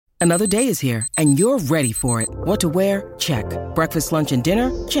Another day is here, and you're ready for it. What to wear? Check. Breakfast, lunch, and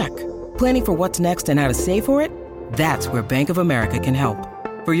dinner? Check. Planning for what's next and how to save for it? That's where Bank of America can help.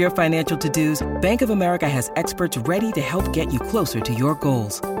 For your financial to-dos, Bank of America has experts ready to help get you closer to your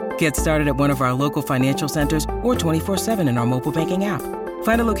goals. Get started at one of our local financial centers or 24/7 in our mobile banking app.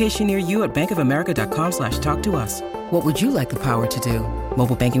 Find a location near you at bankofamerica.com/talktous. What would you like the power to do?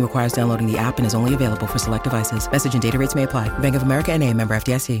 Mobile banking requires downloading the app and is only available for select devices. Message and data rates may apply. Bank of America N.A., member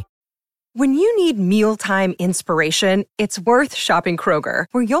FDIC. When you need mealtime inspiration, it's worth shopping Kroger,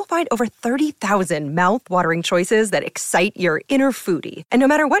 where you'll find over 30,000 mouth-watering choices that excite your inner foodie. And no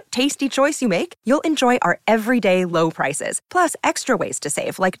matter what tasty choice you make, you'll enjoy our everyday low prices, plus extra ways to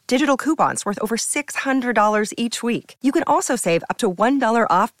save, like digital coupons worth over $600 each week. You can also save up to $1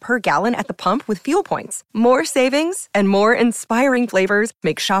 off per gallon at the pump with fuel points. More savings and more inspiring flavors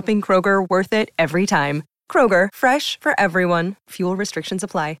make shopping Kroger worth it every time. Kroger, fresh for everyone. Fuel restrictions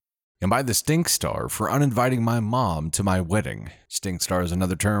apply. And by the stink star for uninviting my mom to my wedding. Stink star is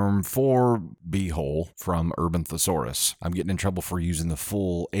another term for beehole from Urban Thesaurus. I'm getting in trouble for using the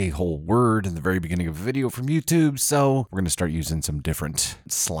full a-hole word in the very beginning of a video from YouTube, so we're going to start using some different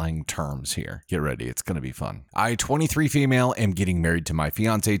slang terms here. Get ready, it's going to be fun. I, 23 female, am getting married to my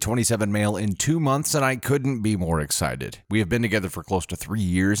fiance, 27 male, in 2 months, and I couldn't be more excited. We have been together for close to 3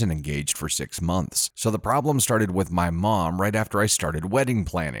 years and engaged for 6 months. So the problem started with my mom right after I started wedding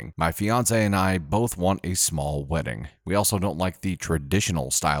planning. My fiance and I both want a small wedding. We also don't like the traditional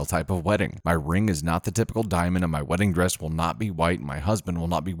style type of wedding. My ring is not the typical diamond, and my wedding dress will not be white, and my husband will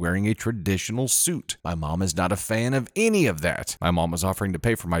not be wearing a traditional suit. My mom is not a fan of any of that. My mom is offering to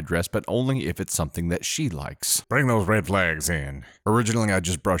pay for my dress, but only if it's something that she likes. Bring those red flags in. Originally, I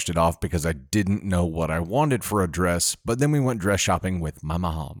just brushed it off because I didn't know what I wanted for a dress, but then we went dress shopping with my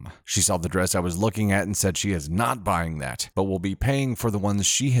mom. She saw the dress I was looking at and said she is not buying that, but will be paying for the ones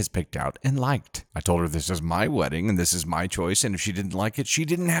she has picked out and liked. I told her this is my wedding and this is my choice, and if she didn't like it, she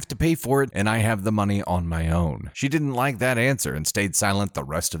didn't have to pay for it, and I have the money on my own. She didn't like that answer and stayed silent the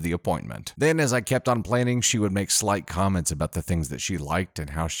rest of the appointment. Then, as I kept on planning, she would make slight comments about the things that she liked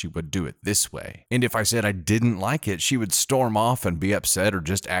and how she would do it this way. And if I said I didn't like it, she would storm off and be upset or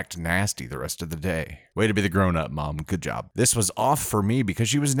just act nasty the rest of the day. Way to be the grown-up, Mom. Good job. This was off for me because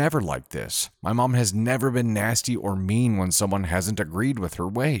she was never like this. My mom has never been nasty or mean when someone hasn't agreed with her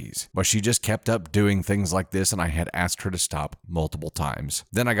ways. But she just kept up doing things like this, and I had asked her to stop multiple times.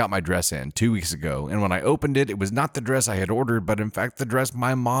 Then I got my dress in 2 weeks ago, and when I opened it, it was not the dress I had ordered, but in fact the dress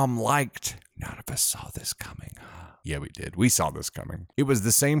my mom liked. None of us saw this coming. Yeah, we did. We saw this coming. It was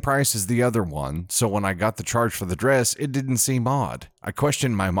the same price as the other one, so when I got the charge for the dress, it didn't seem odd. I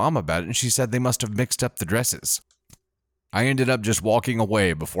questioned my mom about it, and she said they must have mixed up the dresses. I ended up just walking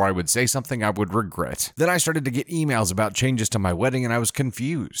away before I would say something I would regret. Then I started to get emails about changes to my wedding, and I was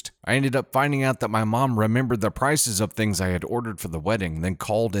confused. I ended up finding out that my mom remembered the prices of things I had ordered for the wedding, then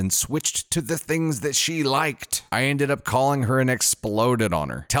called and switched to the things that she liked. I ended up calling her and exploded on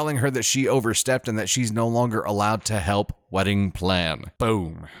her, telling her that she overstepped and that she's no longer allowed to help wedding plan.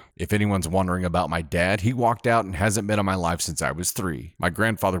 Boom. If anyone's wondering about my dad, he walked out and hasn't been in my life since I was 3. My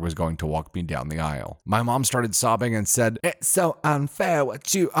grandfather was going to walk me down the aisle. My mom started sobbing and said, "It's so unfair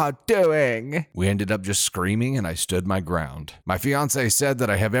what you are doing." We ended up just screaming, and I stood my ground. My fiance said that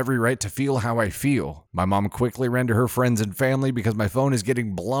I have every right to feel how I feel. My mom quickly ran to her friends and family because my phone is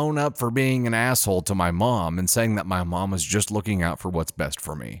getting blown up for being an asshole to my mom and saying that my mom was just looking out for what's best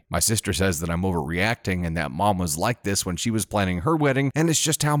for me. My sister says that I'm overreacting and that mom was like this when she was planning her wedding, and it's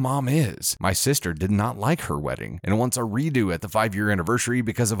just how mom is. My sister did not like her wedding and wants a redo at the 5-year anniversary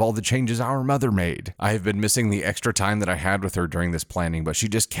because of all the changes our mother made. I have been missing the extra time that I had with her during this planning, but she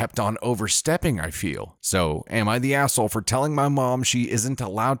just kept on overstepping, I feel. So, am I the asshole for telling my mom she isn't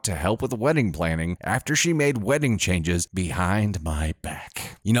allowed to help with wedding planning after she made wedding changes behind my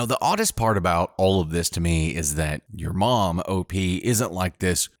back? You know, the oddest part about all of this to me is that your mom, OP, isn't like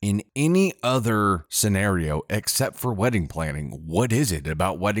this in any other scenario except for wedding planning. What is it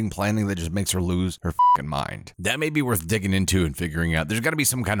about wedding planning that just makes her lose her fucking mind? That may be worth digging into and figuring out. There's got to be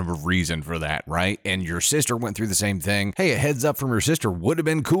some kind of a reason for that, right? And your sister went through the same thing. Hey, a heads up from your sister would have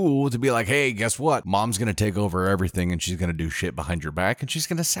been cool to be like, hey, guess what? Mom's going to take over everything and she's going to do shit behind your back and she's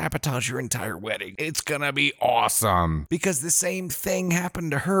going to sabotage your entire wedding. It's going to be awesome. Because the same thing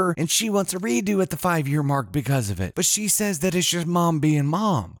happened to her and she wants a redo at the 5-year mark because of it. But she says that it's just mom being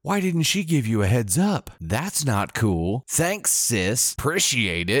mom. Why didn't she give you a heads up? That's not cool. cool. Thanks, sis.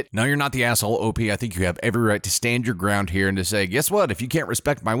 Appreciate it. No, you're not the asshole, OP. I think you have every right to stand your ground here and to say, guess what? If you can't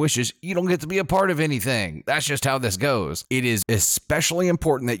respect my wishes, you don't get to be a part of anything. That's just how this goes. It is especially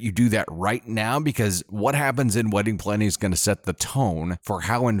important that you do that right now, because what happens in wedding planning is going to set the tone for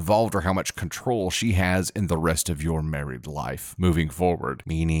how involved or how much control she has in the rest of your married life moving forward.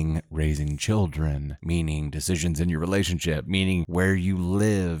 Meaning raising children, meaning decisions in your relationship, meaning where you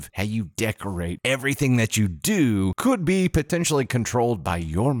live, how you decorate. Everything that you do could be potentially controlled by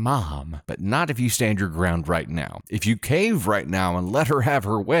your mom, but not if you stand your ground right now. If you cave right now and let her have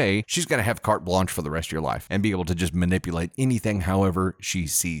her way, she's going to have carte blanche for the rest of your life and be able to just manipulate anything however she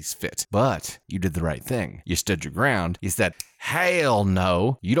sees fit. But you did the right thing. You stood your ground. You said, hell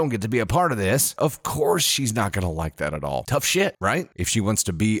no, you don't get to be a part of this. Of course she's not going to like that at all. Tough shit, right? If she wants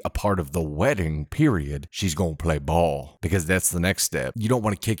to be a part of the wedding, period, she's going to play ball, because that's the next step. You don't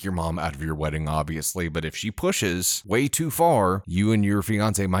want to kick your mom out of your wedding, obviously, but if she pushes way too far, you and your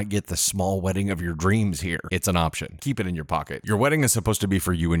fiance might get the small wedding of your dreams here. It's an option. Keep it in your pocket. Your wedding is supposed to be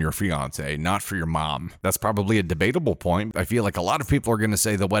for you and your fiance, not for your mom. That's probably a debatable point. I feel like a lot of people are going to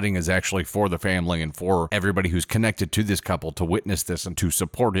say the wedding is actually for the family and for everybody who's connected to this couple to witness this and to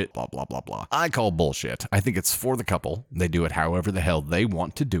support it, blah, blah, blah, blah. I call bullshit. I think it's for the couple. They do it however the hell they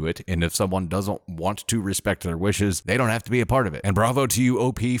want to do it. And if someone doesn't want to respect their wishes, they don't have to be a part of it. And bravo to you,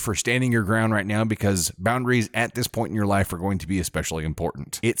 OP, for standing your ground right now, because boundaries at this point in your life are going to be especially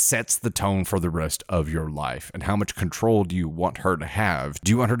important. It sets the tone for the rest of your life. And how much control do you want her to have?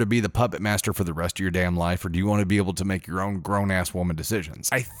 Do you want her to be the puppet master for the rest of your damn life, or do you want to be able to make your own grown-ass woman decisions?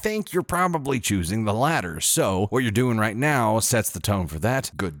 I think you're probably choosing the latter. So what you're doing right now sets the tone for that.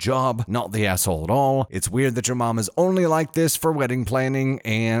 Good job. Not the asshole at all. It's weird that your mom is only like this for wedding planning,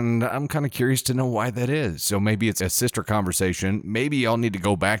 and I'm kind of curious to know why that is. So maybe it's a sister conversation. Maybe y'all need to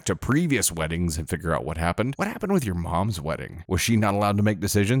go back to previous weddings and figure out what happened. What happened with your mom's wedding? Was she not allowed to make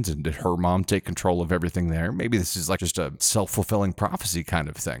decisions, and did her mom take control of everything there? Maybe this is like just a self-fulfilling prophecy kind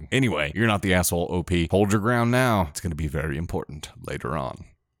of thing. Anyway, you're not the asshole, OP. Hold your ground now. It's going to be very important later on.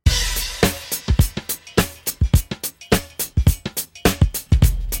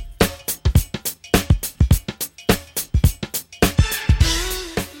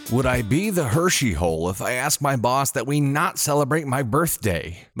 Would I be the Hershey hole if I asked my boss that we not celebrate my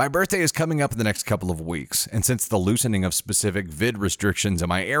birthday? My birthday is coming up in the next couple of weeks, and since the loosening of specific vid restrictions in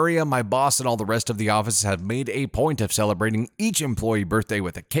my area, my boss and all the rest of the office have made a point of celebrating each employee birthday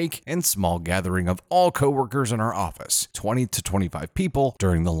with a cake and small gathering of all coworkers in our office, 20 to 25 people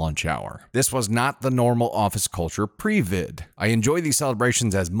during the lunch hour. This was not the normal office culture pre-vid. I enjoy these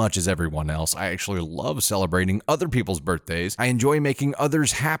celebrations as much as everyone else. I actually love celebrating other people's birthdays. I enjoy making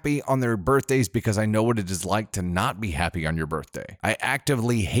others happy on their birthdays because I know what it is like to not be happy on your birthday. I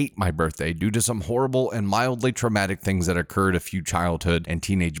actively hate my birthday due to some horrible and mildly traumatic things that occurred a few childhood and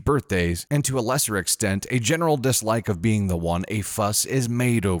teenage birthdays, and to a lesser extent, a general dislike of being the one a fuss is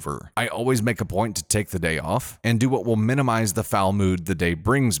made over. I always make a point to take the day off and do what will minimize the foul mood the day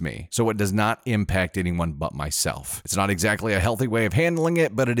brings me, so it does not impact anyone but myself. It's not exactly a healthy way of handling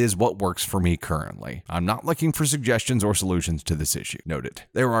it, but it is what works for me currently. I'm not looking for suggestions or solutions to this issue. Noted.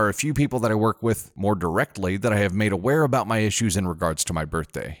 There are a few people that I work with more directly that I have made aware about my issues in regards to my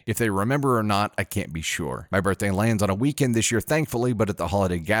birthday. If they remember or not, I can't be sure. My birthday lands on a weekend this year, thankfully, but at the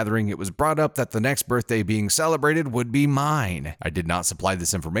holiday gathering, it was brought up that the next birthday being celebrated would be mine. I did not supply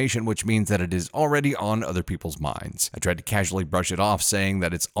this information, which means that it is already on other people's minds. I tried to casually brush it off, saying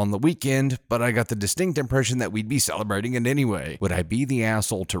that it's on the weekend, but I got the distinct impression that we'd be celebrating it anyway. Would I be the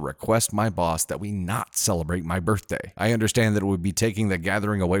asshole to request my boss that we not celebrate my birthday? I understand that it would be taking the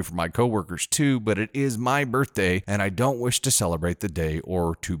gathering away from my coworkers too, but it is my birthday and I don't wish to celebrate the day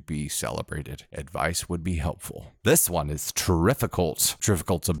or to be celebrated. Advice would be helpful. This one is Terrificult.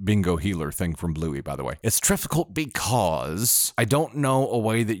 Terrificalt's a bingo healer thing from Bluey, by the way. It's difficult because I don't know a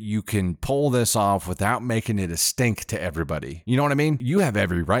way that you can pull this off without making it a stink to everybody. You know what I mean? You have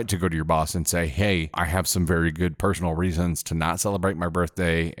every right to go to your boss and say, hey, I have some very good personal reasons to not celebrate my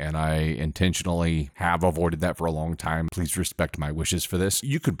birthday, and I intentionally have avoided that for a long time. Please respect my wishes for this.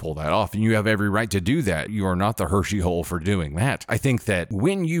 You could pull that off, and you have every right to do that. You are not the Hershey hole for doing that. I think that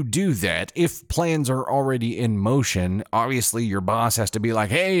when you do that, if plans are already in motion, obviously your boss has to be like,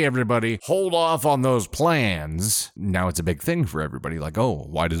 hey, everybody, hold off on those plans. Now it's a big thing for everybody. Like, oh,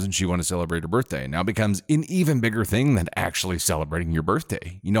 why doesn't she want to celebrate her birthday? Now it becomes an even bigger thing than actually celebrating your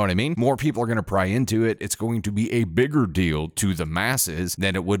birthday. You know what I mean? More people are going to pry into it. It's going to be a bigger deal to the masses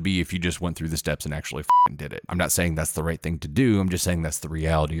than it would be if you just went through the steps and actually did it. I'm not saying that's the right thing to do. I'm just saying that's the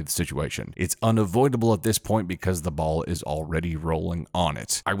reality of the situation. It's unavoidable at this point because the ball is already rolling on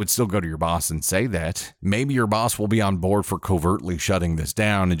it. I would still go to your boss and say that. Maybe your boss boss will be on board for covertly shutting this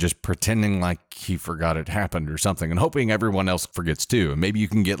down and just pretending like he forgot it happened or something and hoping everyone else forgets too. And maybe you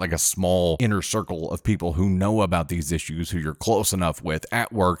can get like a small inner circle of people who know about these issues, who you're close enough with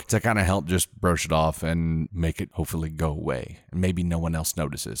at work to kind of help just brush it off and make it hopefully go away. And maybe no one else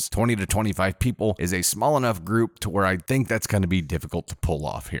notices. 20 to 25 people is a small enough group to where I think that's going to be difficult to pull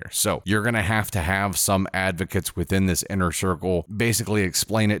off here. So you're going to have some advocates within this inner circle basically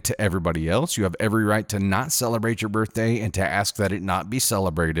explain it to everybody else. You have every right to not celebrate your birthday and to ask that it not be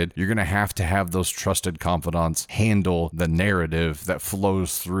celebrated. You're going to have those trusted confidants handle the narrative that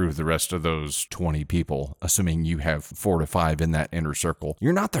flows through the rest of those 20 people, assuming you have 4 to 5 in that inner circle.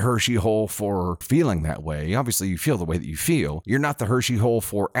 You're not the Hershey hole for feeling that way. Obviously, you feel the way that you feel. You're not the Hershey hole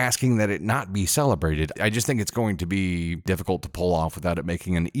for asking that it not be celebrated. I just think it's going to be difficult to pull off without it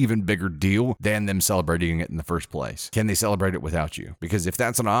making an even bigger deal than them celebrating it in the first place. Can they celebrate it without you? Because if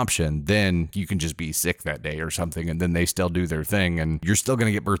that's an option, then you can just be sick that day or something, and then they still do their thing, and you're still going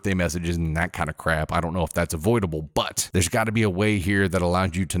to get birthday messages and that kind of crap. I don't know if that's avoidable, but there's got to be a way here that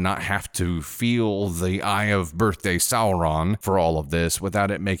allows you to not have to feel the eye of birthday Sauron for all of this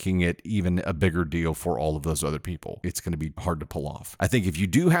without it making it even a bigger deal for all of those other people. It's going to be hard to pull off. I think if you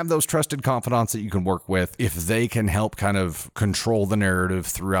do have those trusted confidants that you can work with, if they can help kind of control the narrative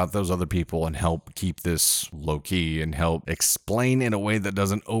throughout those other people and help keep this low key and help explain in a way that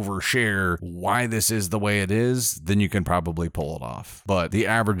doesn't overshare why this is the way it is, then you can probably pull it off. But the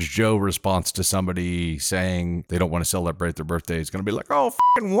average Joe response to somebody saying they don't want to celebrate their birthday is going to be like, oh,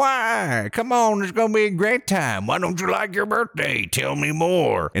 fucking why? Come on, it's going to be a great time. Why don't you like your birthday? Tell me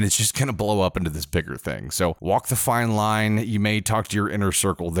more. And it's just going to blow up into this bigger thing. So walk the fine line. You may talk to your inner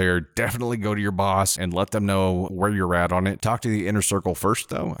circle there. Definitely go to your boss and let them know where you're at on it. Talk to the inner circle first,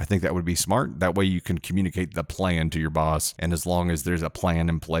 though. I think that would be smart. That way you can communicate the plan to your boss. And as long as there's a plan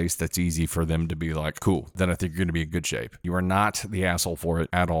in place that's easy for them to be like, cool, then I think you're going to be in good shape. You are not the asshole for it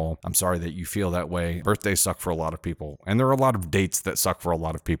at all. I'm sorry that you feel that way. Birthdays suck for a lot of people. And there are a lot of dates that suck for a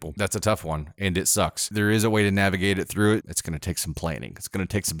lot of people. That's a tough one. And it sucks. There is a way to navigate it through it. It's going to take some planning. It's going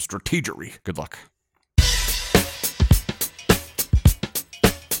to take some strategery. Good luck.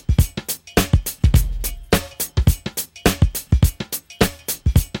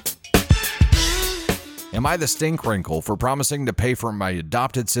 Am I the stink wrinkle for promising to pay for my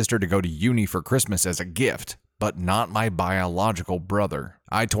adopted sister to go to uni for Christmas as a gift, but not my biological brother?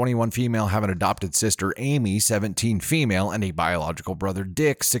 I, 21 female, have an adopted sister, Amy, 17 female, and a biological brother,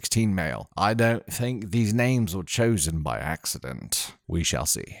 Dick, 16 male. I don't think these names were chosen by accident. We shall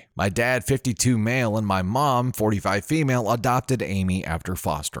see. My dad, 52 male, and my mom, 45 female, adopted Amy after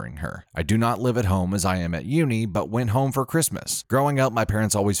fostering her. I do not live at home as I am at uni, but went home for Christmas. Growing up, my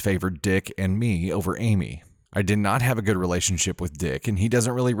parents always favored Dick and me over Amy. I did not have a good relationship with Dick, and he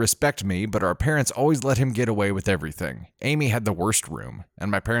doesn't really respect me, but our parents always let him get away with everything. Amy had the worst room, and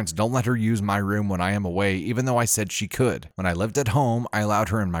my parents don't let her use my room when I am away, even though I said she could. When I lived at home, I allowed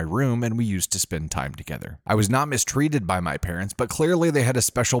her in my room, and we used to spend time together. I was not mistreated by my parents, but clearly they had a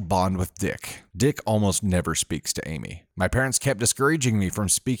special bond with Dick. Dick almost never speaks to Amy. My parents kept discouraging me from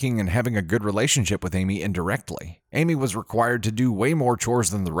speaking and having a good relationship with Amy indirectly. Amy was required to do way more chores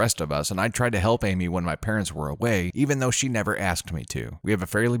than the rest of us, and I tried to help Amy when my parents were away, even though she never asked me to. We have a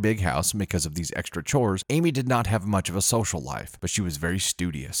fairly big house, and because of these extra chores, Amy did not have much of a social life, but she was very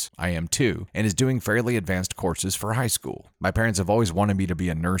studious. I am too, and is doing fairly advanced courses for high school. My parents have always wanted me to be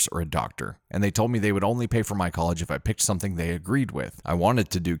a nurse or a doctor, and they told me they would only pay for my college if I picked something they agreed with. I wanted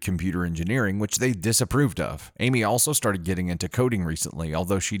to do computer engineering, which they disapproved of. Amy also started getting into coding recently,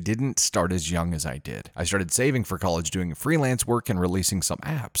 although she didn't start as young as I did. I started saving for college doing freelance work and releasing some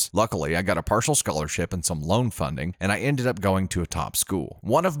apps. Luckily, I got a partial scholarship and some loan funding, and I ended up going to a top school.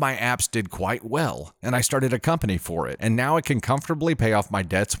 One of my apps did quite well, and I started a company for it, and now I can comfortably pay off my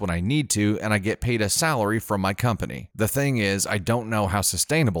debts when I need to, and I get paid a salary from my company. The thing is, I don't know how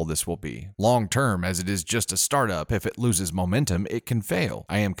sustainable this will be. Long term, as it is just a startup, if it loses momentum, it can fail.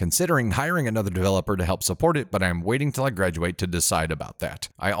 I am considering hiring another developer to help support it, but I am waiting till I graduate to decide about that.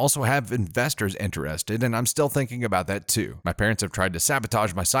 I also have investors interested, and I'm still thinking about that too. My parents have tried to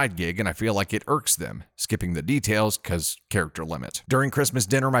sabotage my side gig, and I feel like it irks them. Skipping the details, cause character limit. During Christmas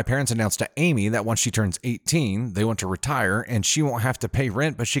dinner, my parents announced to Amy that once she turns 18, they want to retire, and she won't have to pay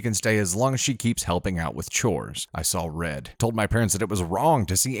rent, but she can stay as long as she keeps helping out with chores. I saw red. Told my parents that it was wrong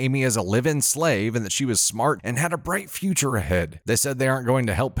to see Amy as a live-in slave, and that she was smart and had a bright future ahead. They said they aren't going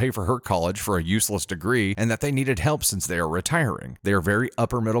to help pay for her college for a useless degree and that they needed help since they are retiring. They are very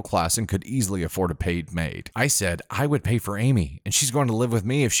upper middle class and could easily afford a paid maid. I said I would pay for Amy, and she's going to live with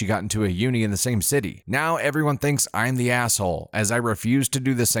me if she got into a uni in the same city. Now everyone thinks I'm the asshole, as I refuse to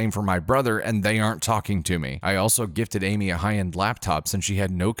do the same for my brother and they aren't talking to me. I also gifted Amy a high-end laptop since she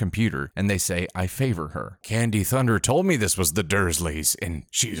had no computer, and they say I favor her. Candy Thunder told me this was the Dursleys, and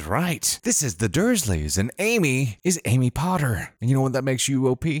she's right. This is the Dursleys, and Amy is Amy Potter. And you know what that makes you,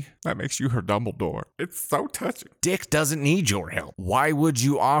 OP? That makes you her Dumbledore. It's so touching. Dick doesn't need your help. Why would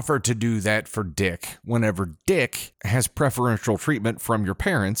you offer to do that for Dick whenever Dick has preferential treatment from your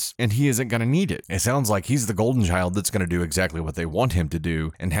parents and he isn't going to need it? It sounds like he's the golden child that's going to do exactly what they want him to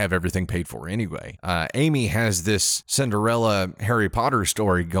do and have everything paid for anyway. Amy has this Cinderella Harry Potter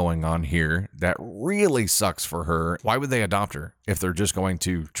story going on here that really sucks for her. Why would they adopt her if they're just going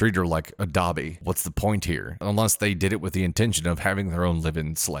to treat her like a Dobby? What's the point here? Unless they did it with the intention of having their own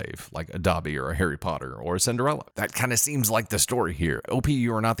live-in slave, like a Dobby or a Harry Potter or a Cinderella. That kind of seems like the story here. OP,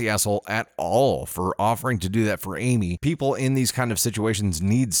 you are not the asshole at all for offering to do that for Amy. People in these kind of situations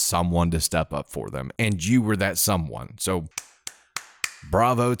need someone to step up for them, and you were that someone. So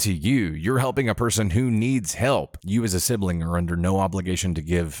bravo to you. You're helping a person who needs help. You as a sibling are under no obligation to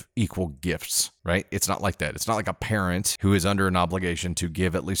give equal gifts, right? It's not like that. It's not like a parent who is under an obligation to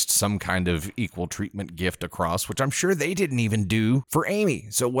give at least some kind of equal treatment gift across, which I'm sure they didn't even do for Amy.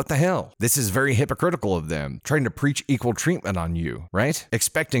 So what the hell? This is very hypocritical of them, trying to preach equal treatment on you, right?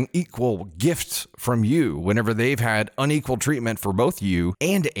 Expecting equal gifts from you whenever they've had unequal treatment for both you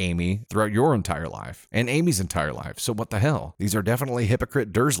and Amy throughout your entire life and Amy's entire life. So what the hell? These are definitely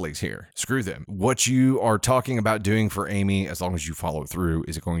hypocrite Dursleys here. Screw them. What you are talking about doing for Amy, as long as you follow through,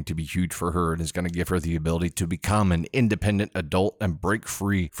 is going to be huge for her and is going to give her the ability to become an independent adult and break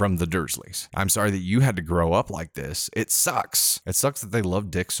free from the Dursleys. I'm sorry that you had to grow up like this. It sucks. It sucks that they love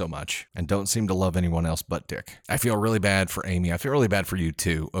Dick so much and don't seem to love anyone else but Dick. I feel really bad for Amy. I feel really bad for you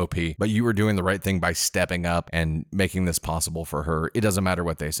too, OP, but you were doing the right thing by stepping up and making this possible for her. It doesn't matter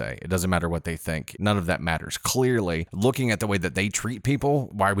what they say. It doesn't matter what they think. None of that matters. Clearly, looking at the way that they treat people,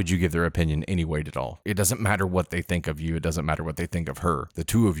 why would you give their opinion any weight at all? It doesn't matter what they think of you. It doesn't matter what they think of her. The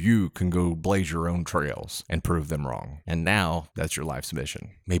two of you can go blaze your own trails and prove them wrong. And now that's your life's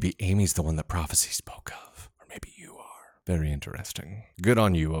mission. Maybe Amy's the one that prophecy spoke of, or maybe you are. Very interesting. Good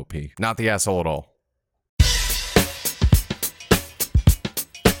on you, OP. Not the asshole at all.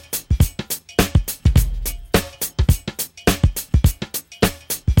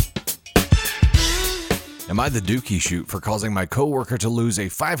 Am I the dookie shoot for causing my coworker to lose a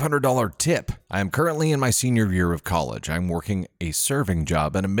 $500 tip? I am currently in my senior year of college. I'm working a serving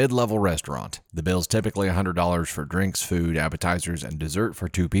job at a mid-level restaurant. The bill's typically $100 for drinks, food, appetizers, and dessert for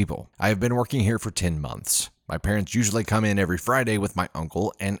 2 people. I have been working here for 10 months. My parents usually come in every Friday with my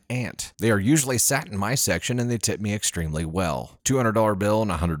uncle and aunt. They are usually sat in my section and they tip me extremely well. $200 bill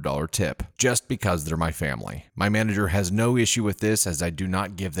and $100 tip, just because they're my family. My manager has no issue with this as I do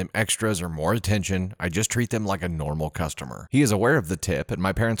not give them extras or more attention. I just treat them like a normal customer. He is aware of the tip and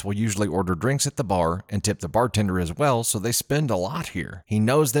my parents will usually order drinks at the bar and tip the bartender as well, so they spend a lot here. He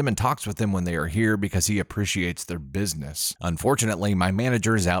knows them and talks with them when they are here because he appreciates their business. Unfortunately, my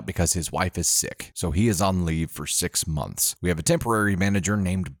manager is out because his wife is sick, so he is on leave for 6 months. We have a temporary manager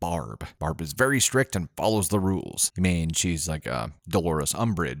named Barb. Barb is very strict and follows the rules. I mean, she's like a Dolores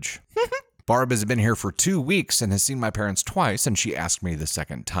Umbridge. Barb has been here for 2 weeks and has seen my parents twice, and she asked me the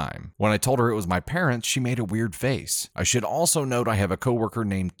second time. When I told her it was my parents, she made a weird face. I should also note I have a coworker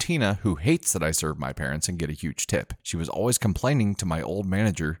named Tina who hates that I serve my parents and get a huge tip. She was always complaining to my old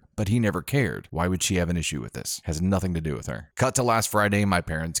manager, but he never cared. Why would she have an issue with this? Has nothing to do with her. Cut to last Friday, my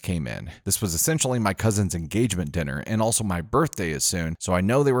parents came in. This was essentially my cousin's engagement dinner, and also my birthday is soon, so I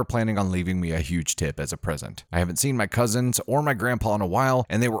know they were planning on leaving me a huge tip as a present. I haven't seen my cousins or my grandpa in a while,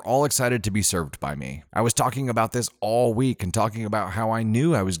 and they were all excited to be served by me. I was talking about this all week and talking about how I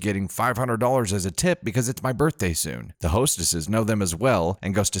knew I was getting $500 as a tip because it's my birthday soon. The hostesses know them as well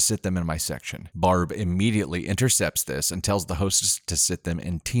and goes to sit them in my section. Barb immediately intercepts this and tells the hostess to sit them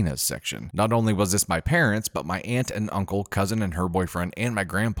in Tina's section. Not only was this my parents, but my aunt and uncle, cousin and her boyfriend, and my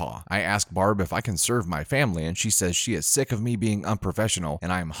grandpa. I asked Barb if I can serve my family, and she says she is sick of me being unprofessional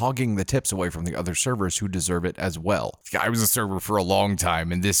and I am hogging the tips away from the other servers who deserve it as well. I was a server for a long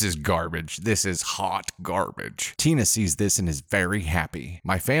time and this is garbage. This is hot garbage. Tina sees this and is very happy.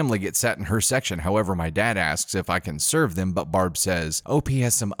 My family gets sat in her section. However, my dad asks if I can serve them, but Barb says OP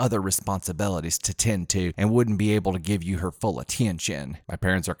has some other responsibilities to tend to and wouldn't be able to give you her full attention. My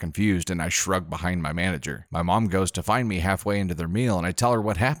parents are confused and I shrug behind my manager. My mom goes to find me halfway into their meal and I tell her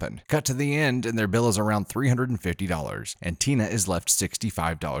what happened. Cut to the end and their bill is around $350 and Tina is left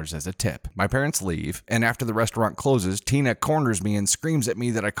 $65 as a tip. My parents leave and after the restaurant closes, Tina corners me and screams at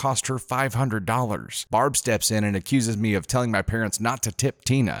me that I cost her $500. Barb steps in and accuses me of telling my parents not to tip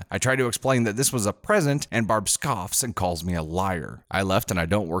Tina. I try to explain that this was a present and Barb scoffs and calls me a liar. I left and I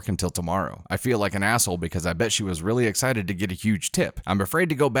don't work until tomorrow. I feel like an asshole because I bet she was really excited to get a huge tip. I'm afraid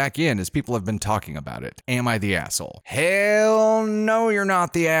to go back in as people have been talking about it. Am I the asshole? Hell no, you're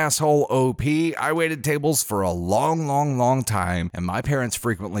not the asshole, OP. I waited tables for a long time and my parents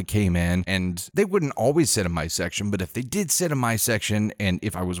frequently came in and they wouldn't always sit in my section, but if they did sit in my section and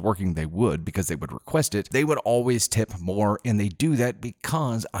if I was working they would because they would request it, they would always tip more and they do that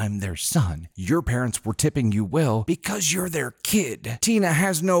because I'm their son. Your parents were tipping you well because you're their kid. Tina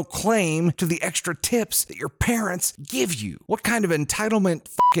has no claim to the extra tips that your parents give you. What kind of entitlement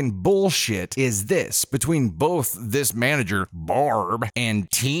fucking bullshit is this between both this manager, Barb, and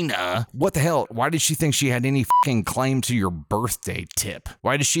Tina? What the hell? Why did she think she had any fucking claim to your birthday tip?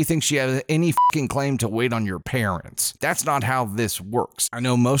 Why does she think she had any fucking claim to wait on your parents? That's not how this works. I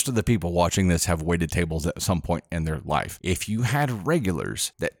know most of the people watching this have waited tables at some point in their life. If you had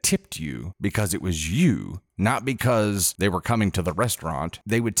regulars that tipped you because it was you, not because they were coming to the restaurant,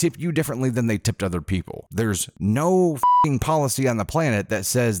 they would tip you differently than they tipped other people. There's no fucking policy on the planet that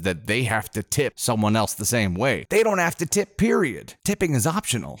says that they have to tip someone else the same way. They don't have to tip, period. Tipping is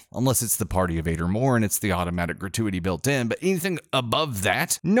optional, unless it's the party of 8 or more and it's the automatic gratuity built in, but anything above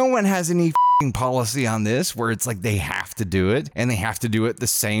that, no one has any policy on this where it's like they have to do it and they have to do it the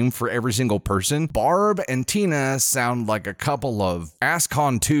same for every single person. Barb and Tina sound like a couple of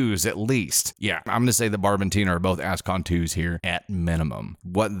ASCON 2s at least. Yeah, I'm gonna say that Barb and Tina are both ASCON 2s here at minimum.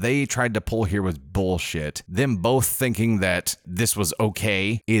 What they tried to pull here was bullshit. Them both thinking that this was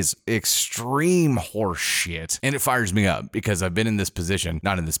okay is extreme horse shit. And it fires me up because I've been in this position,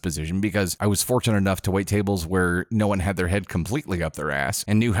 not in this position, because I was fortunate enough to wait tables where no one had their head completely up their ass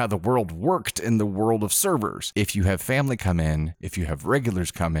and knew how the world worked in the world of servers. If you have family come in, if you have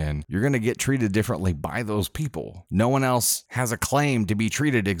regulars come in, you're going to get treated differently by those people. No one else has a claim to be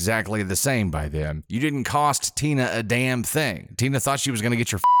treated exactly the same by them. You didn't cost Tina a damn thing. Tina thought she was going to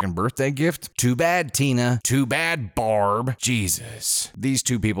get your fucking birthday gift? Too bad, Tina. Too bad, Barb. Jesus. These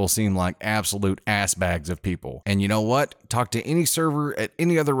two people seem like absolute ass bags of people. And you know what? Talk to any server at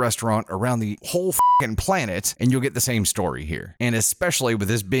any other restaurant around the whole fucking planet and you'll get the same story here. And especially with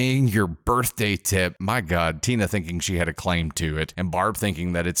this being your birthday tip, my God, Tina thinking she had a claim to it and Barb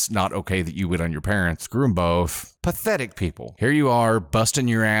thinking that it's not okay that you wait on your parents. Screw them both. Pathetic people. Here you are, busting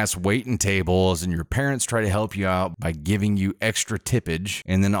your ass, waiting tables, and your parents try to help you out by giving you extra tippage,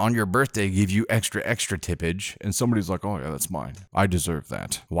 and then on your birthday give you extra tippage, and somebody's like, oh yeah, that's mine. I deserve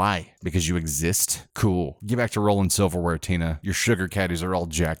that. Why? Because you exist? Cool. Get back to rolling silverware, Tina. Your sugar caddies are all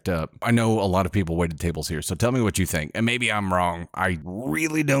jacked up. I know a lot of people waited tables here, so tell me what you think, and maybe I'm wrong. I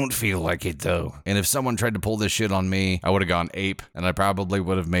really don't feel like it though. And if someone tried to pull this shit on me, I would have gone ape, and I probably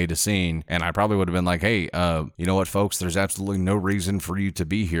would have made a scene, and I probably would have been like, hey, you know what, folks, there's absolutely no reason for you to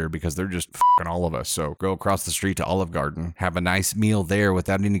be here because they're just fucking all of us. So go across the street to Olive Garden, have a nice meal there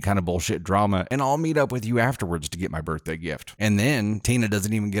without any kind of bullshit drama, and I'll meet up with you afterwards to get my birthday gift. And then Tina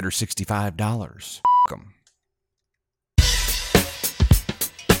doesn't even get her $65. Fuck 'em.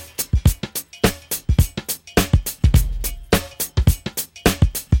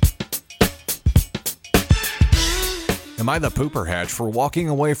 Am I the pooper hatch for walking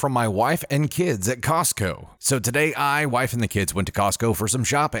away from my wife and kids at Costco? So today I, wife and the kids went to Costco for some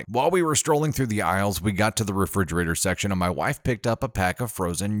shopping. While we were strolling through the aisles, we got to the refrigerator section and my wife picked up a pack of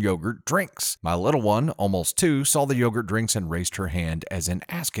frozen yogurt drinks. My little one, almost 2, saw the yogurt drinks and raised her hand as in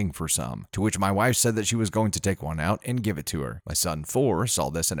asking for some, to which my wife said that she was going to take one out and give it to her. My son 4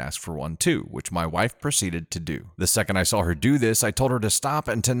 saw this and asked for one too, which my wife proceeded to do. The second I saw her do this, I told her to stop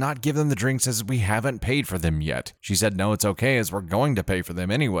and to not give them the drinks as we haven't paid for them yet. She said no, it's okay as we're going to pay for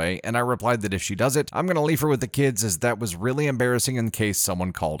them anyway, and I replied that if she does it, I'm going to leave her with the kids as that was really embarrassing in case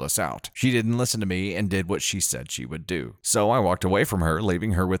someone called us out. She didn't listen to me and did what she said she would do. So I walked away from her,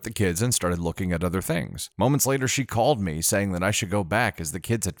 leaving her with the kids and started looking at other things. Moments later, she called me saying that I should go back as the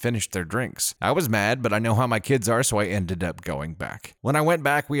kids had finished their drinks. I was mad, but I know how my kids are, so I ended up going back. When I went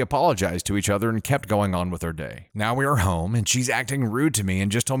back, we apologized to each other and kept going on with our day. Now we are home, and she's acting rude to me and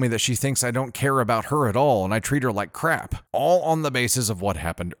just told me that she thinks I don't care about her at all and I treat her like crap. crap, all on the basis of what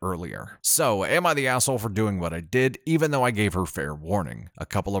happened earlier. So, am I the asshole for doing what I did, even though I gave her fair warning? A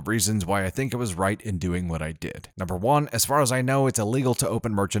couple of reasons why I think I was right in doing what I did. Number one, as far as I know, it's illegal to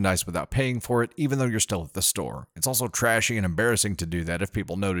open merchandise without paying for it, even though you're still at the store. It's also trashy and embarrassing to do that if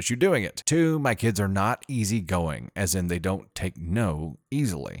people notice you doing it. Two, my kids are not easygoing, as in they don't take no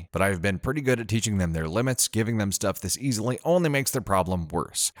easily. But I've been pretty good at teaching them their limits. Giving them stuff this easily only makes their problem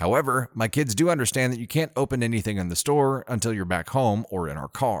worse. However, my kids do understand that you can't open anything in the store until you're back home or in our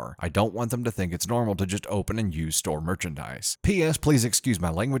car. I don't want them to think it's normal to just open and use store merchandise. P.S. Please excuse my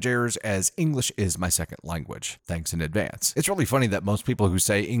language errors, as English is my second language. Thanks in advance. It's really funny that most people who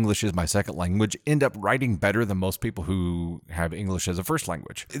say English is my second language end up writing better than most people who have English as a first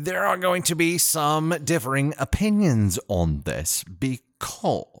language. There are going to be some differing opinions on this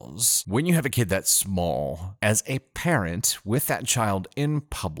because when you have a kid that small, as a parent with that child in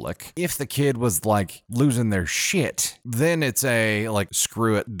public, if the kid was like losing their shit, then it's a like,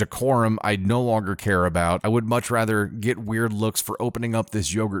 screw it, decorum I no longer care about. I would much rather get weird looks for opening up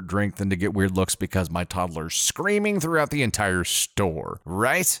this yogurt drink than to get weird looks because my toddler's screaming throughout the entire store,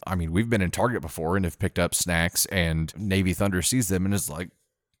 right? I mean, we've been in Target before and have picked up snacks, and Navy Thunder sees them and is like,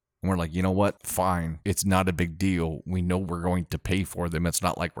 and we're like, you know what? Fine. It's not a big deal. We know we're going to pay for them. It's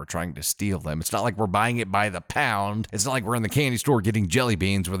not like we're trying to steal them. It's not like we're buying it by the pound. It's not like we're in the candy store getting jelly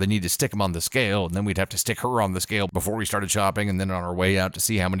beans where they need to stick them on the scale, and then we'd have to stick her on the scale before we started shopping, and then on our way out to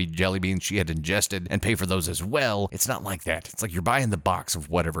see how many jelly beans she had ingested and pay for those as well. It's not like that. It's like you're buying the box of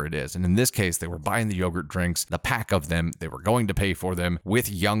whatever it is. And in this case, they were buying the yogurt drinks, the pack of them. They were going to pay for them with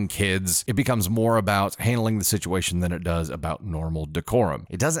young kids. It becomes more about handling the situation than it does about normal decorum.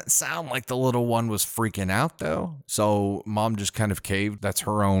 It doesn't sound like the little one was freaking out though. So mom just kind of caved. That's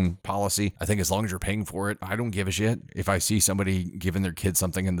her own policy. I think as long as you're paying for it, I don't give a shit if I see somebody giving their kid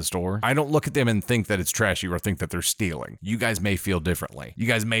something in the store. I don't look at them and think that it's trashy or think that they're stealing. You guys may feel differently. You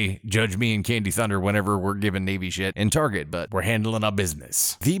guys may judge me and Candy Thunder whenever we're giving Navy shit in Target, but we're handling our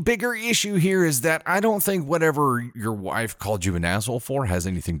business. The bigger issue here is that I don't think whatever your wife called you an asshole for has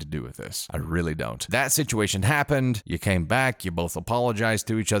anything to do with this. I really don't. That situation happened. You came back. You both apologized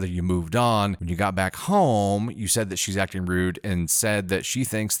to each other. You moved on. When you got back home, you said that she's acting rude and said that she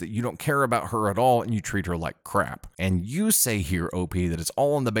thinks that you don't care about her at all and you treat her like crap. And you say here, OP, that it's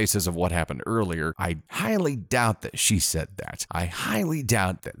all on the basis of what happened earlier. I highly doubt that she said that. I highly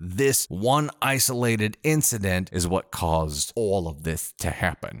doubt that this one isolated incident is what caused all of this to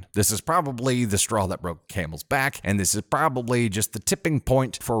happen. This is probably the straw that broke camel's back, and this is probably just the tipping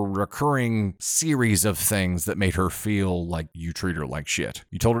point for a recurring series of things that made her feel like you treat her like shit.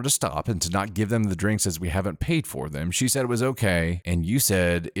 You told her to stop and to not give them the drinks as we haven't paid for them. She said it was okay, and you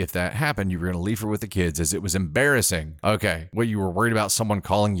said if that happened, you were going to leave her with the kids as it was embarrassing. Okay, well, you were worried about someone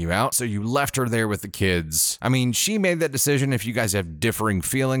calling you out, so you left her there with the kids. I mean, she made that decision. If you guys have differing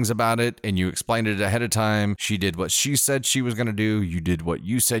feelings about it and you explained it ahead of time, she did what she said she was going to do. You did what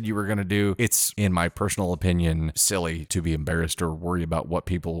you said you were going to do. It's, in my personal opinion, silly to be embarrassed or worry about what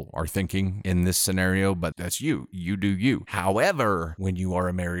people are thinking in this scenario, but that's you. You do you. However, when you are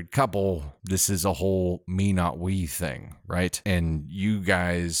a married couple, this is a whole me not we thing, right? And you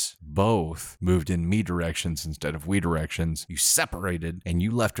guys both moved in me directions instead of we directions. You separated and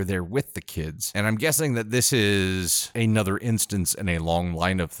you left her there with the kids. And I'm guessing that this is another instance in a long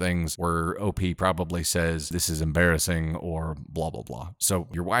line of things where OP probably says this is embarrassing or blah, blah, blah. So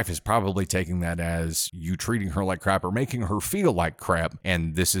your wife is probably taking that as you treating her like crap or making her feel like crap.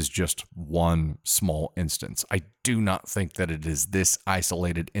 And this is just one small instance. I do not think that it is this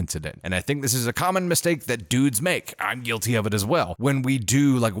isolated incident. And I think this is a common mistake that dudes make. I'm guilty of it as well. When we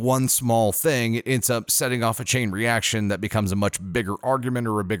do like one small thing, it ends up setting off a chain reaction that becomes a much bigger argument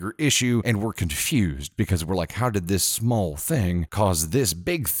or a bigger issue, and we're confused because we're like, how did this small thing cause this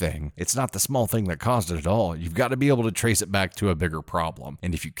big thing? It's not the small thing that caused it at all. You've got to be able to trace it back to a bigger problem.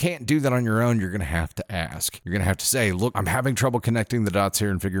 And if you can't do that on your own, you're going to have to ask. You're going to have to say, look, I'm having trouble connecting the dots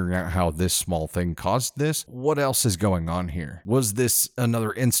here and figuring out how this small thing caused this. What else is going on here? Was this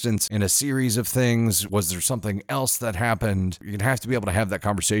another instance in a series of things? Was there something else that happened? You're going to have to be able to have that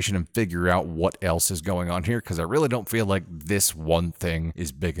conversation and figure out what else is going on here, because I really don't feel like this one thing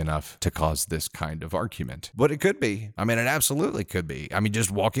is big enough to cause this kind of argument. But it could be. I mean, it absolutely could be. I mean,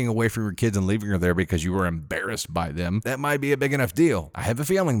 just walking away from your kids and leaving her there because you were embarrassed by them, that might be a big enough deal. I have a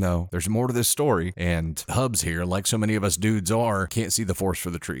feeling, though, there's more to this story, and Hubs here, like so many of us dudes are, can't see the forest for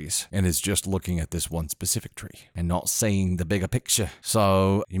the trees, and is just looking at this one specific tree and not seeing the bigger picture.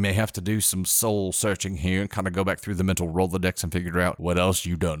 So you may have to do some soul searching here and kind of go back through the mental Rolodex and figure out what else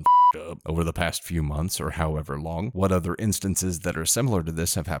you done up over the past few months or however long? What other instances that are similar to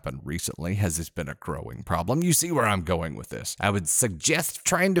this have happened recently? Has this been a growing problem? You see where I'm going with this. I would suggest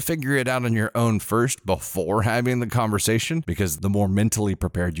trying to figure it out on your own first before having the conversation, because the more mentally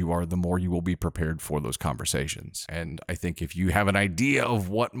prepared you are, the more you will be prepared for those conversations. And I think if you have an idea of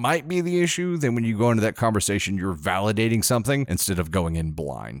what might be the issue, then when you go into that conversation, you're validating something instead of going in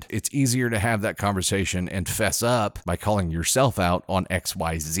blind. It's easier to have that conversation and fess up by calling yourself out on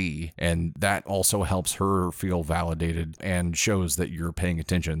XYZ. And that also helps her feel validated and shows that you're paying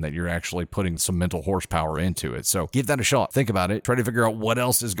attention, that you're actually putting some mental horsepower into it. So give that a shot. Think about it. Try to figure out what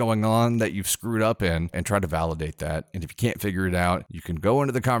else is going on that you've screwed up in and try to validate that. And if you can't figure it out, you can go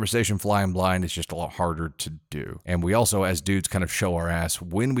into the conversation flying blind. It's just a lot harder to do. And we also, as dudes, kind of show our ass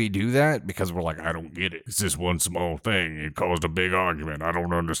when we do that because we're like, I don't get it. It's this one small thing. It caused a big argument. I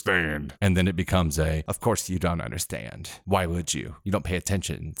don't understand. And then it becomes of course you don't understand. Why would you? You don't pay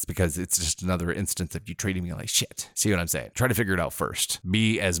attention. It's because it's just another instance of you treating me like shit. See what I'm saying? Try to figure it out first.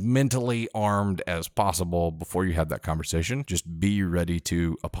 Be as mentally armed as possible before you have that conversation. Just be ready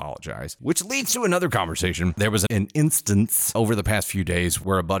to apologize. Which leads to another conversation. There was an instance over the past few days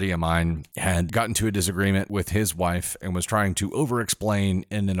where a buddy of mine had gotten to a disagreement with his wife and was trying to over-explain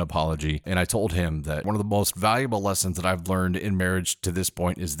in an apology. And I told him that one of the most valuable lessons that I've learned in marriage to this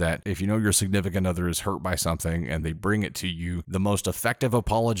point is that if you know your significant other is hurt by something and they bring it to you, the most effective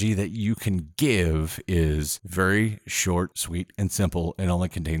apology that you can give is very short, sweet, and simple, and only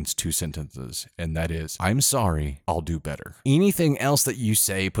contains 2 sentences. And that is, I'm sorry, I'll do better. Anything else that you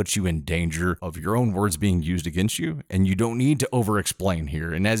say puts you in danger of your own words being used against you, and you don't need to over-explain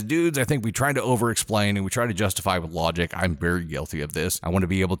here. And as dudes, I think we try to over-explain and we try to justify with logic. I'm very guilty of this. I want to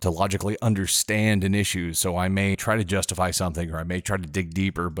be able to logically understand an issue, so I may try to justify something or I may try to dig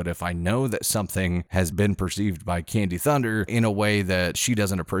deeper, but if I know that something has been perceived by Candy Thunder in a way that she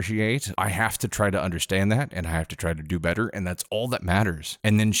doesn't appreciate, I have to try to understand that and I have to try to do better, and that's all that matters.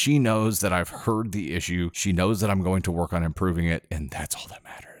 And then she knows that I've heard the issue, she knows that I'm going to work on improving it, and that's all that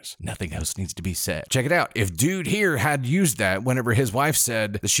matters. Nothing else needs to be said. Check it out. If dude here had used that whenever his wife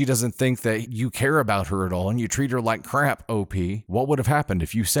said that she doesn't think that you care about her at all and you treat her like crap, OP, what would have happened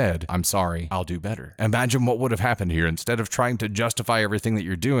if you said, I'm sorry, I'll do better? Imagine what would have happened here. Instead of trying to justify everything that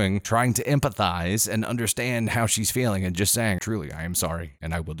you're doing, trying to empathize and understand how she's feeling and just saying, truly, I am sorry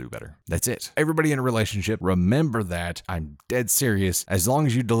and I will do better. That's it. Everybody in a relationship, remember that. I'm dead serious. As long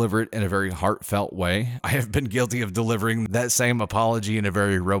as you deliver it in a very heartfelt way. I have been guilty of delivering that same apology in a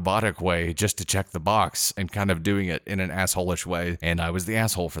very robotic way just to check the box and kind of doing it in an asshole-ish way, and I was the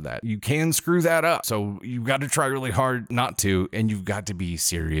asshole for that. You can screw that up, so you've got to try really hard not to, and you've got to be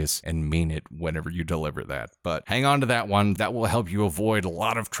serious and mean it whenever you deliver that. But hang on to that one. That will help you avoid a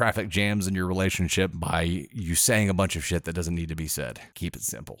lot of traffic jams in your relationship by you saying a bunch of shit that doesn't need to be said. Keep it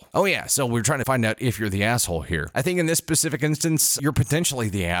simple. Oh yeah, so we're trying to find out if you're the asshole here. I think in this specific instance, you're potentially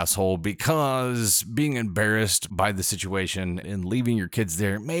the asshole because being embarrassed by the situation and leaving your kids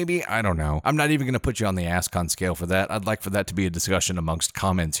there, maybe, I don't know. I'm not even going to put you on the ASCON scale for that. I'd like for that to be a discussion amongst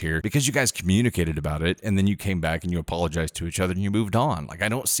comments here because you guys communicated about it and then you came back and you apologized to each other and you moved on. Like, I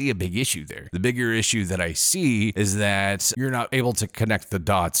don't see a big issue there. The bigger issue that I see is that you're not able to connect the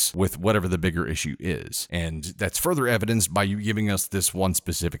dots with whatever the bigger issue is. And that's further evidenced by you giving us this one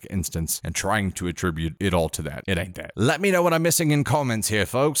specific instance and trying to attribute it all to that. It ain't that. Let me know what I'm missing in comments here,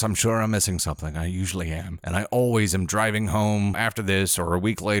 folks. I'm sure I'm missing something. I usually am. And I always am driving home after this or a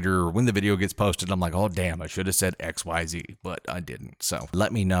week later or when the video gets posted. I'm like, oh, damn, I should have said XYZ, but I didn't. So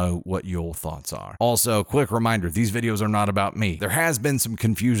let me know what your thoughts are. Also, quick reminder, these videos are not about me. There has been some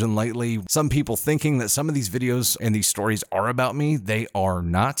confusion lately. Some people thinking that some of these videos and these stories are about me. They are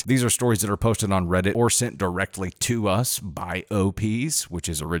not. These are stories that are posted on Reddit or sent directly to us by OPs, which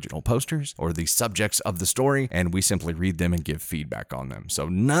is original posters, or the subjects of the story, and we simply read them and give feedback on them. So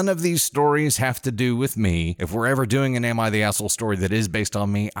none of these stories have to do with me. If we're ever doing an Am I the Asshole story that is based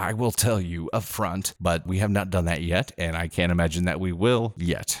on me, I will tell you up front, but we have not done that yet, and I can't imagine that we will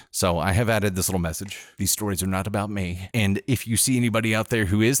yet. So I have added this little message. These stories are not about me, and if you see anybody out there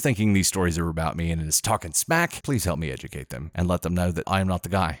who is thinking these stories are about me and is talking smack, please help me educate them and let them know that I am not the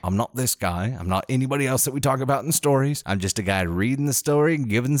guy. I'm not this guy. I'm not anybody else that we talk about in stories. I'm just a guy reading the story and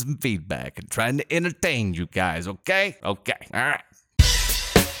giving some feedback and trying to entertain you guys, okay? Okay, all right.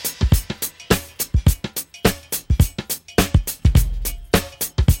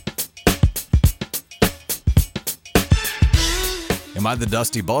 Am I the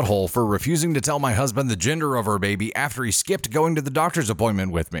dusty butthole for refusing to tell my husband the gender of our baby after he skipped going to the doctor's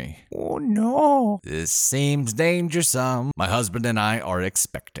appointment with me? Oh no. This seems dangersome. My husband and I are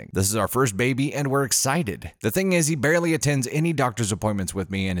expecting. This is our first baby and we're excited. The thing is, he barely attends any doctor's appointments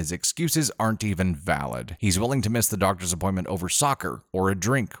with me and his excuses aren't even valid. He's willing to miss the doctor's appointment over soccer or a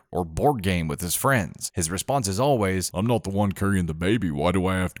drink or board game with his friends. His response is always, "I'm not the one carrying the baby. Why do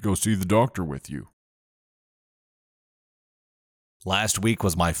I have to go see the doctor with you?" Last week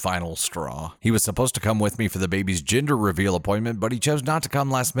was my final straw. He was supposed to come with me for the baby's gender reveal appointment, but he chose not to come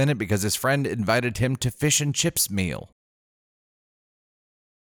last minute because his friend invited him to fish and chips meal.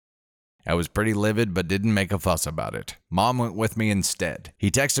 I was pretty livid, but didn't make a fuss about it. Mom went with me instead. He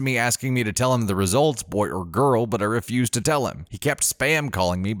texted me asking me to tell him the results, boy or girl, but I refused to tell him. He kept spam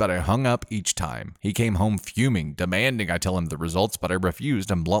calling me, but I hung up each time. He came home fuming, demanding I tell him the results, but I refused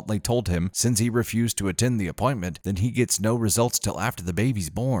and bluntly told him since he refused to attend the appointment, then he gets no results till after the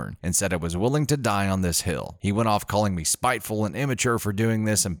baby's born, and said I was willing to die on this hill. He went off calling me spiteful and immature for doing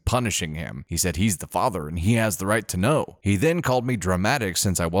this and punishing him. He said he's the father and he has the right to know. He then called me dramatic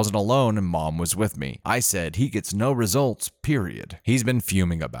since I wasn't alone and Mom was with me. I said he gets no results, period. He's been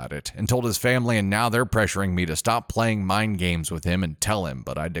fuming about it and told his family, and now they're pressuring me to stop playing mind games with him and tell him,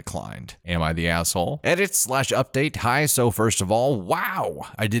 but I declined. Am I the asshole? Edit/update. Hi, so first of all, wow!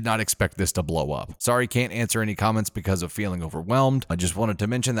 I did not expect this to blow up. Sorry, can't answer any comments because of feeling overwhelmed. I just wanted to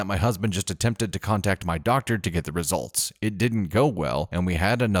mention that my husband just attempted to contact my doctor to get the results. It didn't go well, and we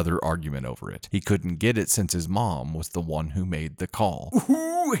had another argument over it. He couldn't get it since his mom was the one who made the call.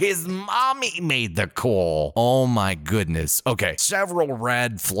 Ooh, his mommy made the call. Oh my goodness. Okay, several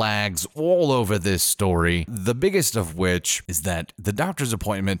red flags all over this story. The biggest of which is that the doctor's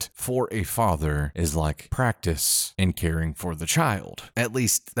appointment for a father is like practice in caring for the child. At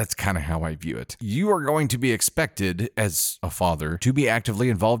least that's kind of how I view it. You are going to be expected as a father to be actively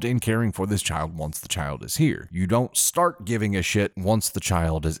involved in caring for this child once the child is here. You don't start giving a shit once the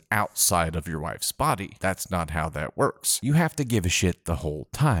child is outside of your wife's body. That's not how that works. You have to give a shit the whole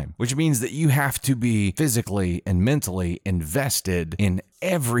time, which means that you have to be physically and mentally invested in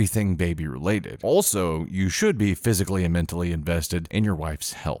everything baby related. Also, you should be physically and mentally invested in your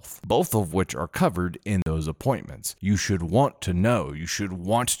wife's health, both of which are covered in those appointments. You should want to know, you should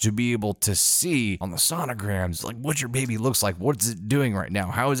want to be able to see on the sonograms, like what your baby looks like, what's it doing right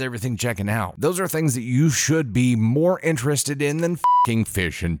now, how is everything checking out. Those are things that you should be more interested in than fucking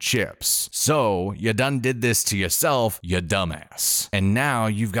fish and chips. So, you done did this to yourself, you dumbass. And now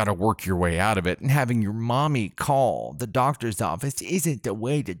you've got to work your way out of it, and having your mommy call the doctor's office isn't the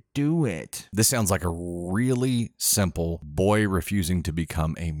way to do it. This sounds like a really simple boy refusing to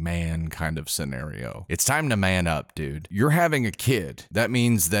become a man kind of scenario. It's time to man up, dude. You're having a kid. That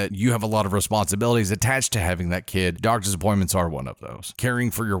means that you have a lot of responsibilities attached to having that kid. Doctor's appointments are one of those.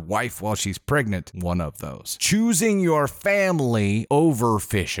 Caring for your wife while she's pregnant, one of those. Choosing your family over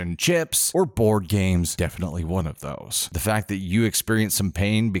fish and chips or board games, definitely one of those. The fact that you experienced some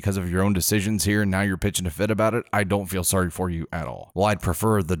pain because of your own decisions here and now you're pitching a fit about it, I don't feel sorry for you at all. Well, I'd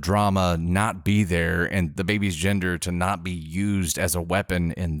prefer the drama not be there and the baby's gender to not be used as a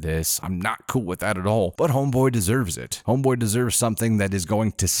weapon in this. I'm not cool with that at all, but homeboy deserves it. Homeboy deserves something that is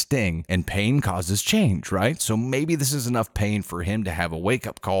going to sting, and pain causes change, right? So maybe this is enough pain for him to have a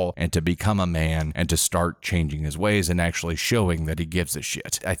wake-up call and to become a man and to start changing his ways and actually showing that he gives a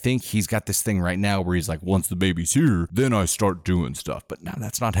shit. I think he's got this thing right now where he's like, once the baby's here, then I start doing stuff. But no,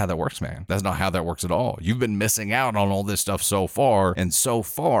 that's not how that works, man. That's not how that works at all. You've been missing out on all this stuff so far, and so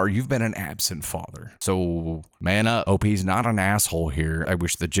far you've been an absent father. So man up. OP's not an asshole here. I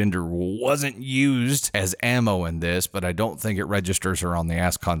wish the gender wasn't used as ammo in this, but I don't think it registers her on the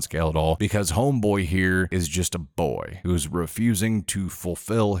ASCON scale at all, because homeboy here is just a boy who's refusing to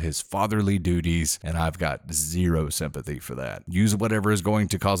fulfill his fatherly duties, and I've got zero sympathy for that. Use whatever is going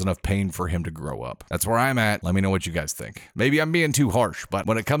to cause enough pain for him to grow up. That's where I'm at. Let me know what you guys think. Maybe I'm being too harsh, but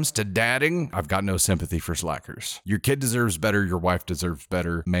when it comes to dadding, I've got no sympathy for slackers. Your kid deserves better. Your wife deserves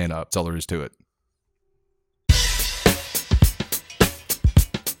better. Man up. That's all there is to it.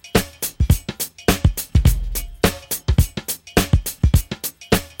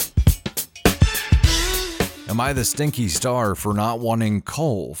 Am I the stinky star for not wanting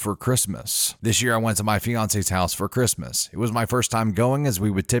coal for Christmas? This year I went to my fiance's house for Christmas. It was my first time going, as we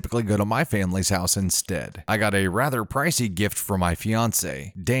would typically go to my family's house instead. I got a rather pricey gift for my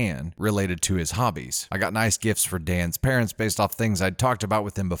fiance, Dan, related to his hobbies. I got nice gifts for Dan's parents based off things I'd talked about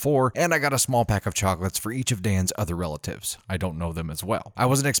with him before, and I got a small pack of chocolates for each of Dan's other relatives. I don't know them as well. I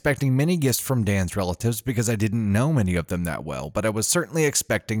wasn't expecting many gifts from Dan's relatives because I didn't know many of them that well, but I was certainly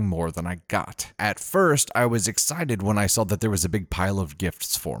expecting more than I got. At first, I was was excited when I saw that there was a big pile of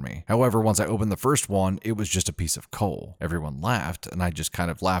gifts for me. However, once I opened the first one, it was just a piece of coal. Everyone laughed, and I just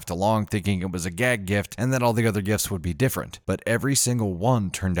kind of laughed along thinking it was a gag gift and that all the other gifts would be different. But every single one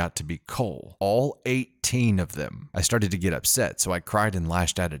turned out to be coal. All 18 of them. I started to get upset, so I cried and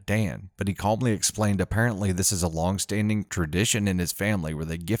lashed out at Dan, but he calmly explained apparently this is a long-standing tradition in his family where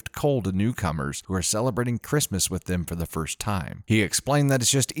they gift coal to newcomers who are celebrating Christmas with them for the first time. He explained that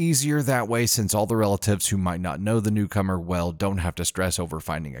it's just easier that way since all the relatives who might not know the newcomer well don't have to stress over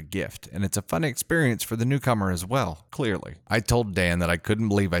finding a gift, and it's a fun experience for the newcomer as well, clearly. I told Dan that I couldn't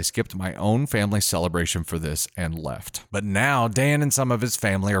believe I skipped my own family celebration for this and left. But now Dan and some of his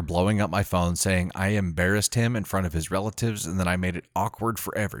family are blowing up my phone saying I embarrassed him in front of his relatives and that I made it awkward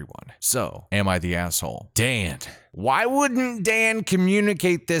for everyone. So, am I the asshole? Dan. Why wouldn't Dan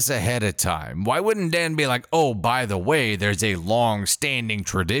communicate this ahead of time? Why wouldn't Dan be like, oh, by the way, there's a long-standing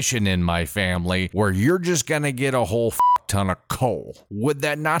tradition in my family where you're just gonna get a whole ton of coal? Would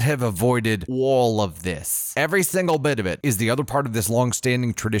that not have avoided all of this? Every single bit of it. Is the other part of this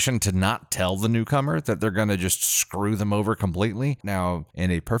long-standing tradition to not tell the newcomer that they're gonna just screw them over completely? Now,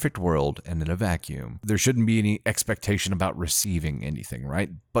 in a perfect world and in a vacuum, there shouldn't be any expectation about receiving anything,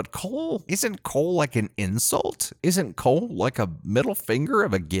 right? But coal? Isn't coal like an insult? Isn't coal like a middle finger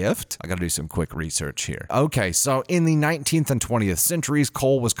of a gift? I gotta do some quick research here. Okay, so in the 19th and 20th centuries,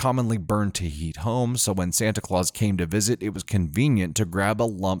 coal was commonly burned to heat homes, so when Santa Claus came to visit, it was convenient to grab a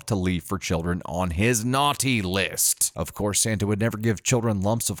lump to leave for children on his naughty list. Of course, Santa would never give children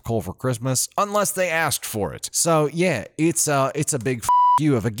lumps of coal for Christmas unless they asked for it. So yeah, it's a big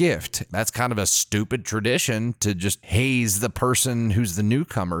you of a gift. That's kind of a stupid tradition to just haze the person who's the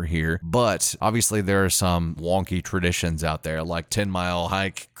newcomer here. But obviously there are some wonky traditions out there like 10-mile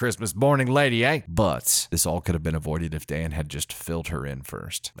hike, Christmas morning lady, eh? But this all could have been avoided if Dan had just filled her in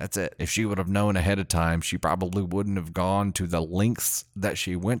first. That's it. If she would have known ahead of time, she probably wouldn't have gone to the lengths that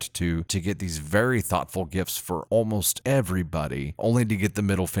she went to get these very thoughtful gifts for almost everybody, only to get the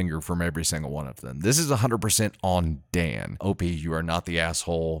middle finger from every single one of them. This is 100% on Dan. OP, you are not the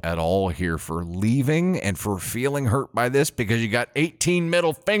asshole at all here for leaving and for feeling hurt by this because you got 18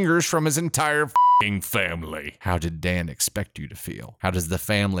 middle fingers from his entire family. How did Dan expect you to feel? How does the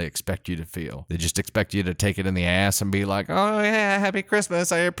family expect you to feel? They just expect you to take it in the ass and be like, oh yeah, happy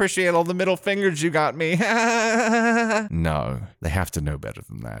Christmas. I appreciate all the middle fingers you got me. No, they have to know better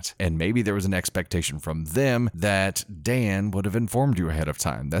than that. And maybe there was an expectation from them that Dan would have informed you ahead of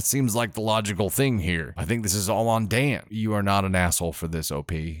time. That seems like the logical thing here. I think this is all on Dan. You are not an asshole for this,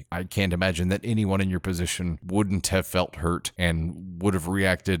 OP. I can't imagine that anyone in your position wouldn't have felt hurt and would have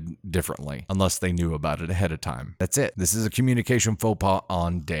reacted differently unless they knew about it ahead of time. That's it. This is a communication faux pas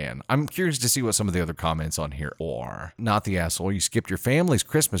on Dan. I'm curious to see what some of the other comments on here are. Not the asshole. You skipped your family's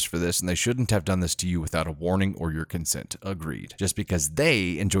Christmas for this, and they shouldn't have done this to you without a warning or your consent. Agreed. Just because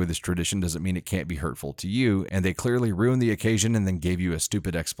they enjoy this tradition doesn't mean it can't be hurtful to you, and they clearly ruined the occasion and then gave you a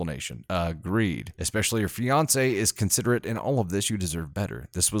stupid explanation. Agreed. Especially your fiance is considerate in all of this. You deserve better.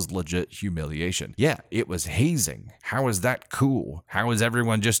 This was legit humiliation. Yeah, it was hazing. How is that cool? How is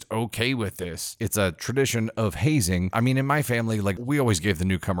everyone just okay with this? It's a tradition of hazing. I mean, in my family, like, we always gave the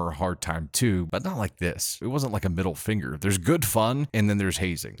newcomer a hard time too, but not like this. It wasn't like a middle finger. There's good fun, and then there's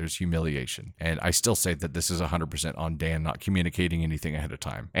hazing. There's humiliation. And I still say that this is 100% on Dan not communicating anything ahead of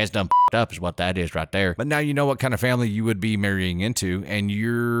time. It's done up is what that is right there. But now you know what kind of family you would be marrying into, and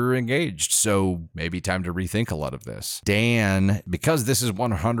you're engaged. So maybe time to rethink a lot of this. Dan, because this is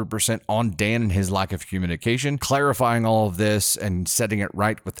 100% on Dan and his lack of communication, clarifying all of this and setting it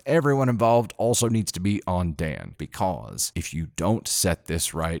right with everyone involved also needs to be on Dan. Because if you don't set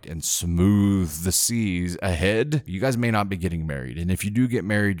this right and smooth the seas ahead, you guys may not be getting married. And if you do get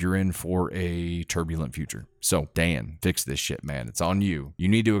married, you're in for a turbulent future. So, Dan, fix this shit, man. It's on you. You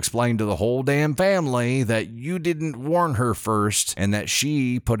need to explain to the whole damn family that you didn't warn her first and that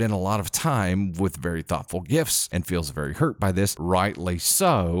she put in a lot of time with very thoughtful gifts and feels very hurt by this, rightly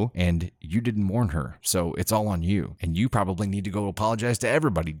so, and you didn't warn her. So, it's all on you. And you probably need to go apologize to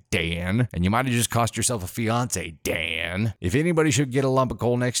everybody, Dan. And you might have just cost yourself a fiance, Dan. If anybody should get a lump of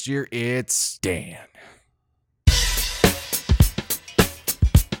coal next year, it's Dan.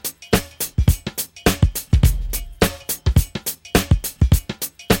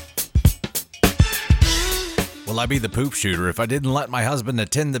 Will I be the poop shooter if I didn't let my husband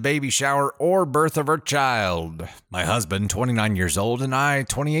attend the baby shower or birth of our child? My husband, 29 years old, and I,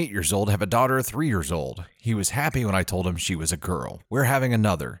 28 years old, have a daughter, 3 years old. He was happy when I told him she was a girl. We're having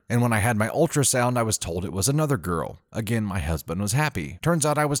another. And when I had my ultrasound, I was told it was another girl. Again, my husband was happy. Turns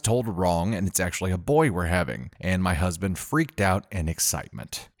out I was told wrong, and it's actually a boy we're having. And my husband freaked out in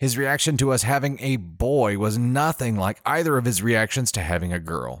excitement. His reaction to us having a boy was nothing like either of his reactions to having a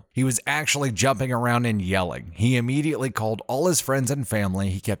girl. He was actually jumping around and yelling. He immediately called all his friends and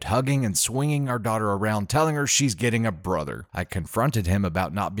family. He kept hugging and swinging our daughter around, telling her she's getting a brother. I confronted him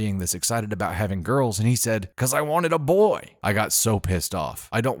about not being this excited about having girls, and he said, "'Cause I wanted a boy." I got so pissed off.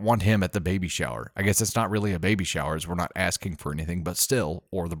 I don't want him at the baby shower. I guess it's not really a baby shower as we're not asking for anything, but still,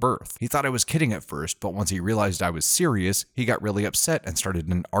 or the birth. He thought I was kidding at first, but once he realized I was serious, he got really upset and started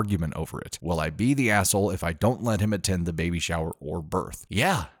an argument over it. Will I be the asshole if I don't let him attend the baby shower or birth?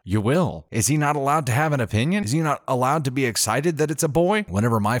 Yeah, you will. Is he not allowed to have an opinion? Is he not allowed to be excited that it's a boy?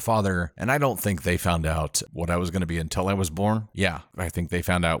 Whenever my father, and I don't think they found out what I was going to be until I was born. Yeah, I think they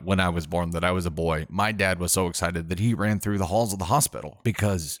found out when I was born that I was a boy. My dad was so excited that he ran through the halls of the hospital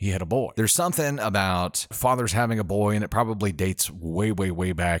because he had a boy. There's something about fathers having a boy, and it probably dates way, way,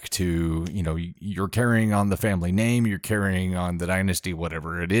 way back to, you're carrying on the family name, you're carrying on the dynasty,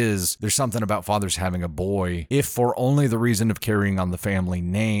 whatever it is. There's something about fathers having a boy, if for only the reason of carrying on the family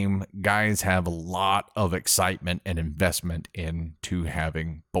name. Guys have a lot of excitement and investment into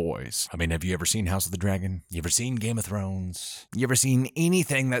having boys. I mean, have you ever seen House of the Dragon? You ever seen Game of Thrones? You ever seen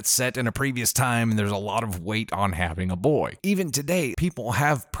anything that's set in a previous time and there's a lot of weight on having a boy? Even today, people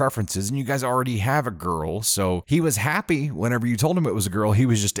have preferences, and you guys already have a girl, so he was happy whenever you told him it was a girl. He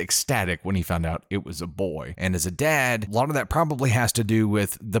was just ecstatic when he found out it was a boy. And as a dad, a lot of that probably has to do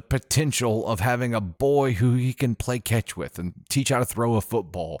with the potential of having a boy who he can play catch with and teach how to throw a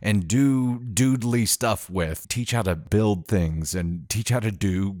football and do doodly stuff with, teach how to build things and teach how to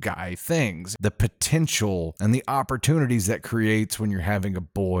do guy things. The potential and the opportunities that creates when you're having a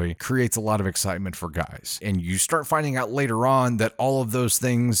boy creates a lot of excitement for guys. And you start finding out later on that all of those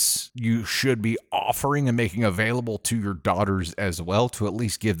things you should be offering and making available to your daughters as well, to at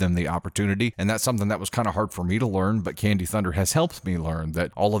least give them the opportunity. And that's something that was kind of hard for me to learn, but Candy Thunder has helped me learn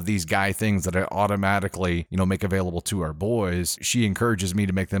that all of these guy things that I automatically, make available to our boys, she encourages me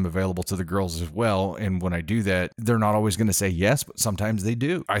to make them available to the girls as well. And when I do that, they're not always going to say yes, but sometimes they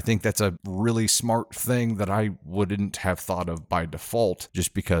do. I think that's a really smart thing that I wouldn't have thought of by default,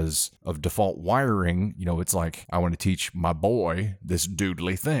 just because of default wiring. It's like, I want to teach my boy this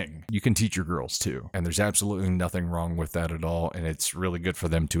doodly thing. You can teach your girls too. And there's absolutely nothing wrong with that at all. And it's really good for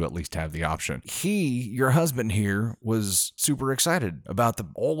them to at least have the option. Your husband here, was super excited about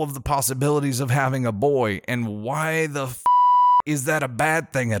all of the possibilities of having a boy. And why the is that a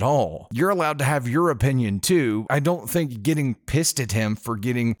bad thing at all? You're allowed to have your opinion too. I don't think getting pissed at him for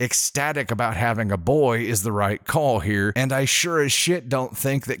getting ecstatic about having a boy is the right call here. And I sure as shit don't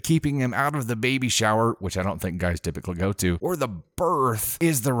think that keeping him out of the baby shower, which I don't think guys typically go to, or the birth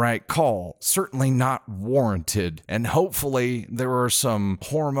is the right call. Certainly not warranted. And hopefully there are some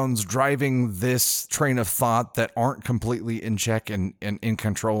hormones driving this train of thought that aren't completely in check and in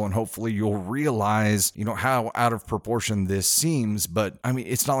control. And hopefully you'll realize, how out of proportion this seems. But I mean,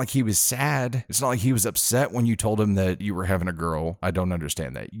 it's not like he was sad. It's not like he was upset when you told him that you were having a girl. I don't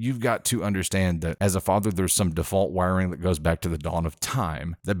understand that. You've got to understand that as a father, there's some default wiring that goes back to the dawn of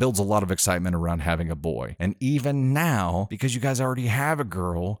time that builds a lot of excitement around having a boy. And even now, because you guys already have a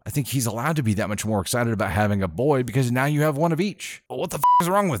girl, I think he's allowed to be that much more excited about having a boy because now you have one of each. Well, what the is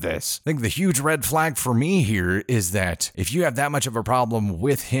wrong with this? I think the huge red flag for me here is that if you have that much of a problem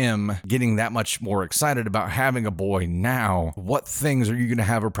with him getting that much more excited about having a boy now, what things are you going to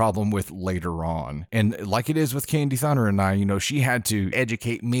have a problem with later on? And like it is with Candy Thunder and I, she had to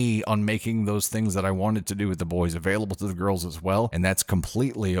educate me on making those things that I wanted to do with the boys available to the girls as well. And that's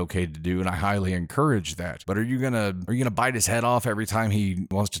completely okay to do. And I highly encourage that. But are you going to bite his head off every time he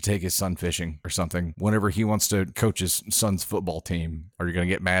wants to take his son fishing or something? Whenever he wants to coach his son's football team, are you going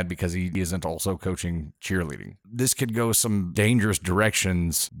to get mad because he isn't also coaching cheerleading? This could go some dangerous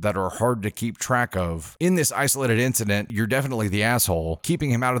directions that are hard to keep track of. In this isolated incident, you're definitely the asshole.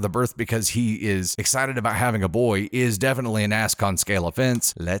 Keeping him out of the birth because he is excited about having a boy is definitely an ASCON scale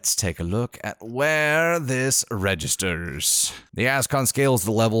offense. Let's take a look at where this registers. The ASCON scale is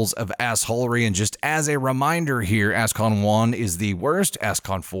the levels of assholery, and just as a reminder here, ASCON 1 is the worst,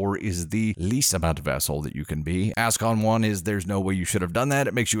 ASCON 4 is the least amount of asshole that you can be. ASCON 1 is there's no way you should have done that,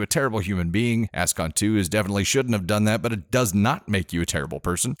 it makes you a terrible human being. ASCON 2 is definitely shouldn't have done that, but it does not make you a terrible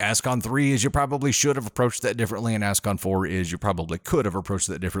person. ASCON 3 is you probably should have approached that differently, and ASCON 4 is is you probably could have approached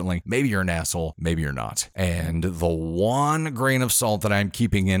that differently. Maybe you're an asshole, maybe you're not. And the one grain of salt that I'm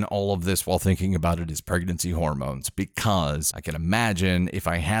keeping in all of this while thinking about it is pregnancy hormones, because I can imagine if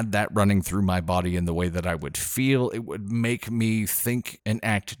I had that running through my body in the way that I would feel, it would make me think and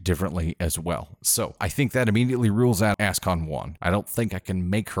act differently as well. So I think that immediately rules out ASCON 1. I don't think I can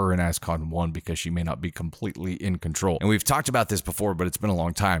make her an ASCON 1 because she may not be completely in control. And we've talked about this before, but it's been a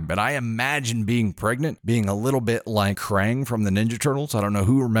long time. But I imagine being pregnant being a little bit like Krang from the Ninja Turtles. I don't know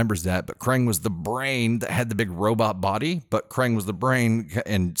who remembers that, but Krang was the brain that had the big robot body, but Krang was the brain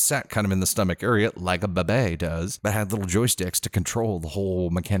and sat kind of in the stomach area like a baby does, but had little joysticks to control the whole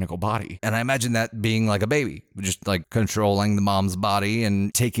mechanical body. And I imagine that being like a baby, just like controlling the mom's body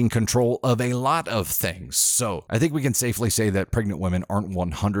and taking control of a lot of things. So I think we can safely say that pregnant women aren't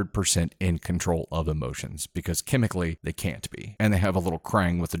 100% in control of emotions, because chemically they can't be. And they have a little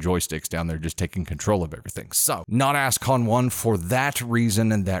Krang with the joysticks down there just taking control of everything. So not ASCON 1 for that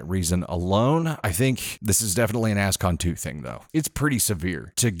reason and that reason alone. I think this is definitely an ASCON 2 thing though. It's pretty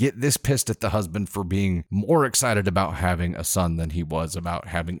severe to get this pissed at the husband for being more excited about having a son than he was about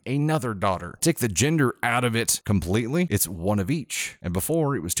having another daughter. Take the gender out of it completely, it's one of each. And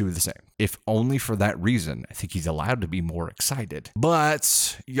before it was two of the same. If only for that reason, I think he's allowed to be more excited.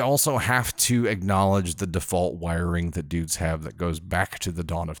 But you also have to acknowledge the default wiring that dudes have that goes back to the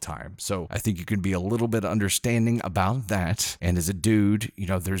dawn of time. So I think you can be a little bit understanding about that. And as a dude,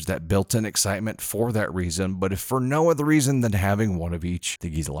 there's that built-in excitement for that reason. But if for no other reason than having one of each, I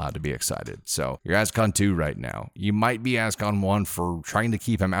think he's allowed to be excited. So you're ASCON 2 right now. You might be ASCON 1 for trying to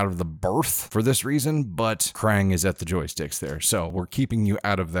keep him out of the birth for this reason, but Krang is at the joysticks there. So we're keeping you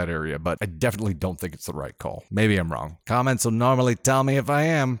out of that area, but I definitely don't think it's the right call. Maybe I'm wrong. Comments will normally tell me if I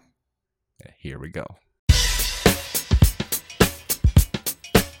am. Here we go.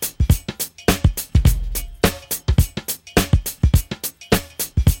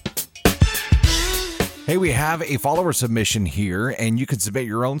 Hey, we have a follower submission here, and you can submit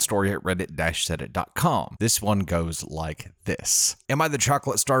your own story at reddit-saidit.com. This one goes like this. Am I the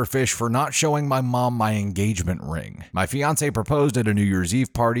chocolate starfish for not showing my mom my engagement ring? My fiance proposed at a New Year's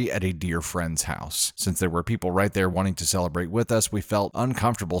Eve party at a dear friend's house. Since there were people right there wanting to celebrate with us, we felt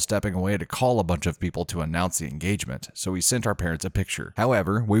uncomfortable stepping away to call a bunch of people to announce the engagement, so we sent our parents a picture.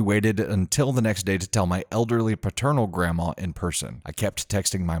 However, we waited until the next day to tell my elderly paternal grandma in person. I kept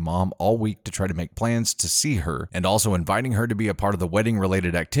texting my mom all week to try to make plans to see her, and also inviting her to be a part of the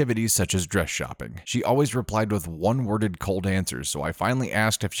wedding-related activities such as dress shopping. She always replied with one-worded cold answers, so I finally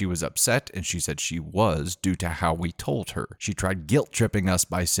asked if she was upset, and she said she was due to how we told her. She tried guilt-tripping us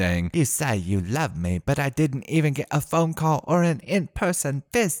by saying, "You say you love me, but I didn't even get a phone call or an in-person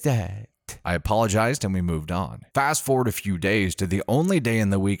visit." I apologized and we moved on. Fast forward a few days to the only day in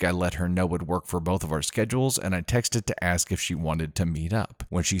the week I let her know would work for both of our schedules, and I texted to ask if she wanted to meet up.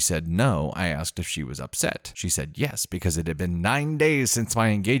 When she said no, I asked if she was upset. She said yes, because it had been 9 days since my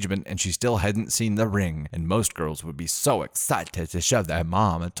engagement and she still hadn't seen the ring, and most girls would be so excited to show their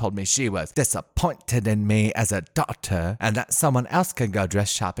mom, and told me she was disappointed in me as a daughter and that someone else can go dress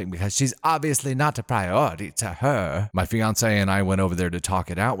shopping because she's obviously not a priority to her. My fiance and I went over there to talk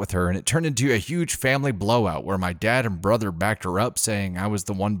it out with her, and it turned into a huge family blowout where my dad and brother backed her up, saying I was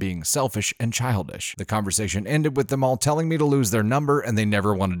the one being selfish and childish. The conversation ended with them all telling me to lose their number and they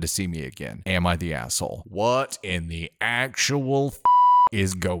never wanted to see me again. Am I the asshole? What in the actual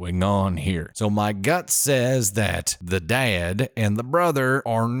is going on here? So my gut says that the dad and the brother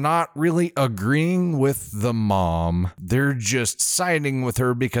are not really agreeing with the mom. They're just siding with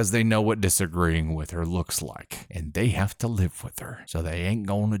her because they know what disagreeing with her looks like, and they have to live with her, so they ain't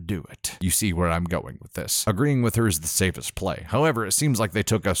gonna do it. You see where I'm going with this. Agreeing with her is the safest play. However, it seems like they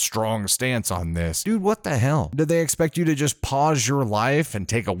took a strong stance on this. Dude, what the hell? Did they expect you to just pause your life and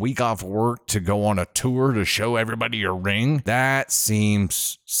take a week off work to go on a tour to show everybody your ring? That seems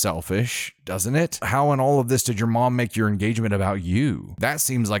selfish, doesn't it? How in all of this did your mom make your engagement about you? That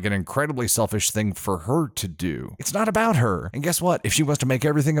seems like an incredibly selfish thing for her to do. It's not about her. And guess what? If she wants to make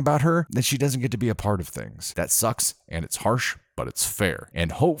everything about her, then she doesn't get to be a part of things. That sucks, and it's harsh, but it's fair.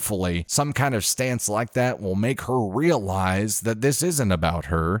 And hopefully some kind of stance like that will make her realize that this isn't about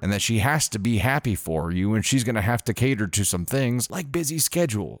her and that she has to be happy for you, and she's going to have to cater to some things like busy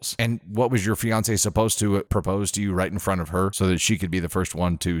schedules. And what was your fiance supposed to propose to you right in front of her so that she could be the first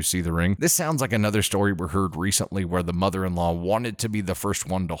one to see the ring? This sounds like another story we heard recently where the mother-in-law wanted to be the first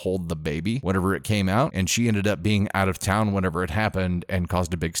one to hold the baby whenever it came out, and she ended up being out of town whenever it happened and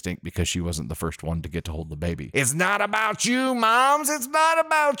caused a big stink because she wasn't the first one to get to hold the baby. It's not about you, moms, it's not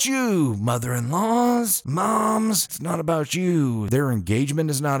about you. Mother-in-laws, moms, it's not about you. Their engagement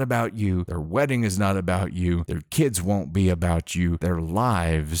is not about you. Their wedding is not about you. Their kids won't be about you. Their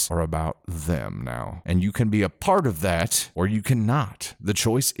lives are about them now. And you can be a part of that or you cannot. The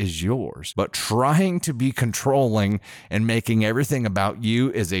choice is yours. But trying to be controlling and making everything about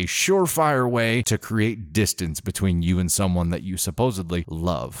you is a surefire way to create distance between you and someone that you supposedly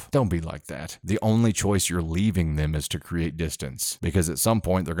love. Don't be like that. The only choice you're leaving them is to create distance, because at some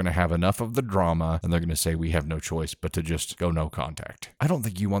point they're going to have enough of the drama and they're going to say we have no choice but to just go no contact. I don't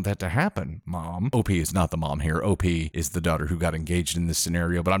think you want that to happen, Mom. OP is not the mom here. OP is the daughter who got engaged in this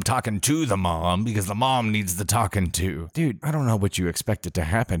scenario, but I'm talking to the mom because the mom needs the talking to. Dude, I don't know what you expected to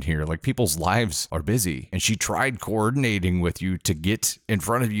happen here. Like, people's lives are busy, and she tried coordinating with you to get in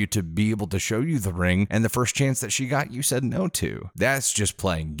front of you to be able to show you the ring, and the first chance that she got, you said no to. That's just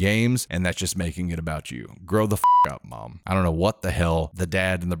playing games, and that's just making it about you. Grow the up, Mom. I don't know what the hell the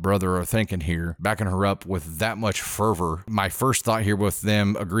dad and the brother are thinking here, backing her up with that much fervor. My first thought here with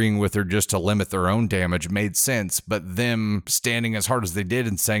them agreeing with her just to limit their own damage made sense, but them standing as hard as they did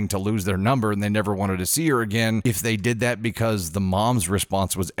and saying to lose their number and they never wanted to see her again, if they did that because the mom's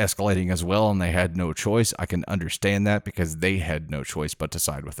response was escalating as well and they had no choice, I can understand that, because they had no choice but to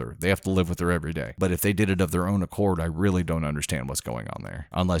side with her. They have to live with her every day. But if they did it of their own accord, I really don't understand what's going on there.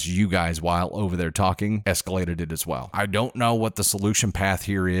 Unless you guys, while over there talking, escalated it as well. I don't know what the solution path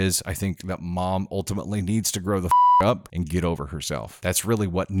here is. I think that Mom ultimately needs to grow the up and get over herself. That's really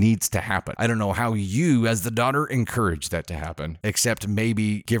what needs to happen. I don't know how you, as the daughter, encourage that to happen, except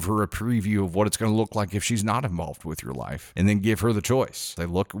maybe give her a preview of what it's going to look like if she's not involved with your life, and then give her the choice. Say,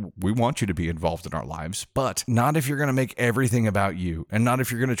 look, we want you to be involved in our lives, but not if you're going to make everything about you, and not if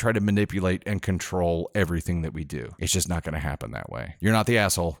you're going to try to manipulate and control everything that we do. It's just not going to happen that way. You're not the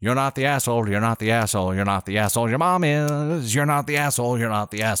asshole. You're not the asshole. You're not the asshole. You're not the asshole. Your mom is. You're not the asshole. You're not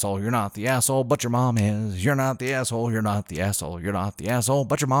the asshole. You're not the asshole, but your mom is. You're not the asshole. You're not the asshole. You're not the asshole,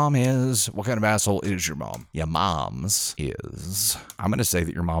 but your mom is. What kind of asshole is your mom? Your mom's is. I'm going to say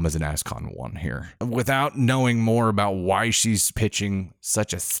that your mom is an ASCON 1 here. Without knowing more about why she's pitching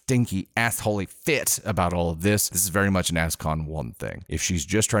such a stinky assholey fit about all of this is very much an ASCON 1 thing. If she's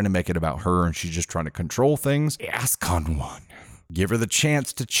just trying to make it about her and she's just trying to control things, ASCON 1. Give her the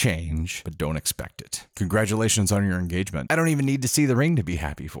chance to change, but don't expect it. Congratulations on your engagement. I don't even need to see the ring to be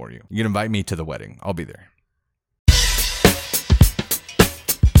happy for you. You can invite me to the wedding. I'll be there.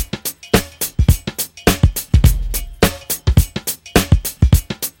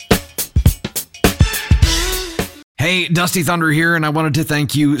 Hey, Dusty Thunder here, and I wanted to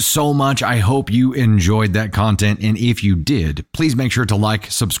thank you so much. I hope you enjoyed that content, and if you did, please make sure to like,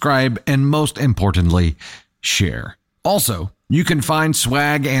 subscribe, and most importantly, share. Also, you can find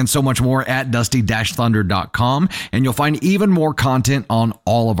swag and so much more at dusty-thunder.com, and you'll find even more content on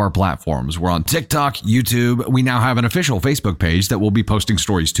all of our platforms. We're on TikTok, YouTube. We now have an official Facebook page that we'll be posting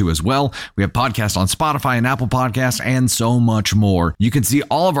stories to as well. We have podcasts on Spotify and Apple Podcasts and so much more. You can see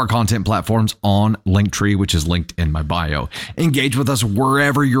all of our content platforms on Linktree, which is linked in my bio. Engage with us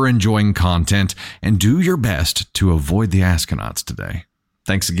wherever you're enjoying content, and do your best to avoid the Askonauts today.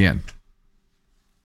 Thanks again.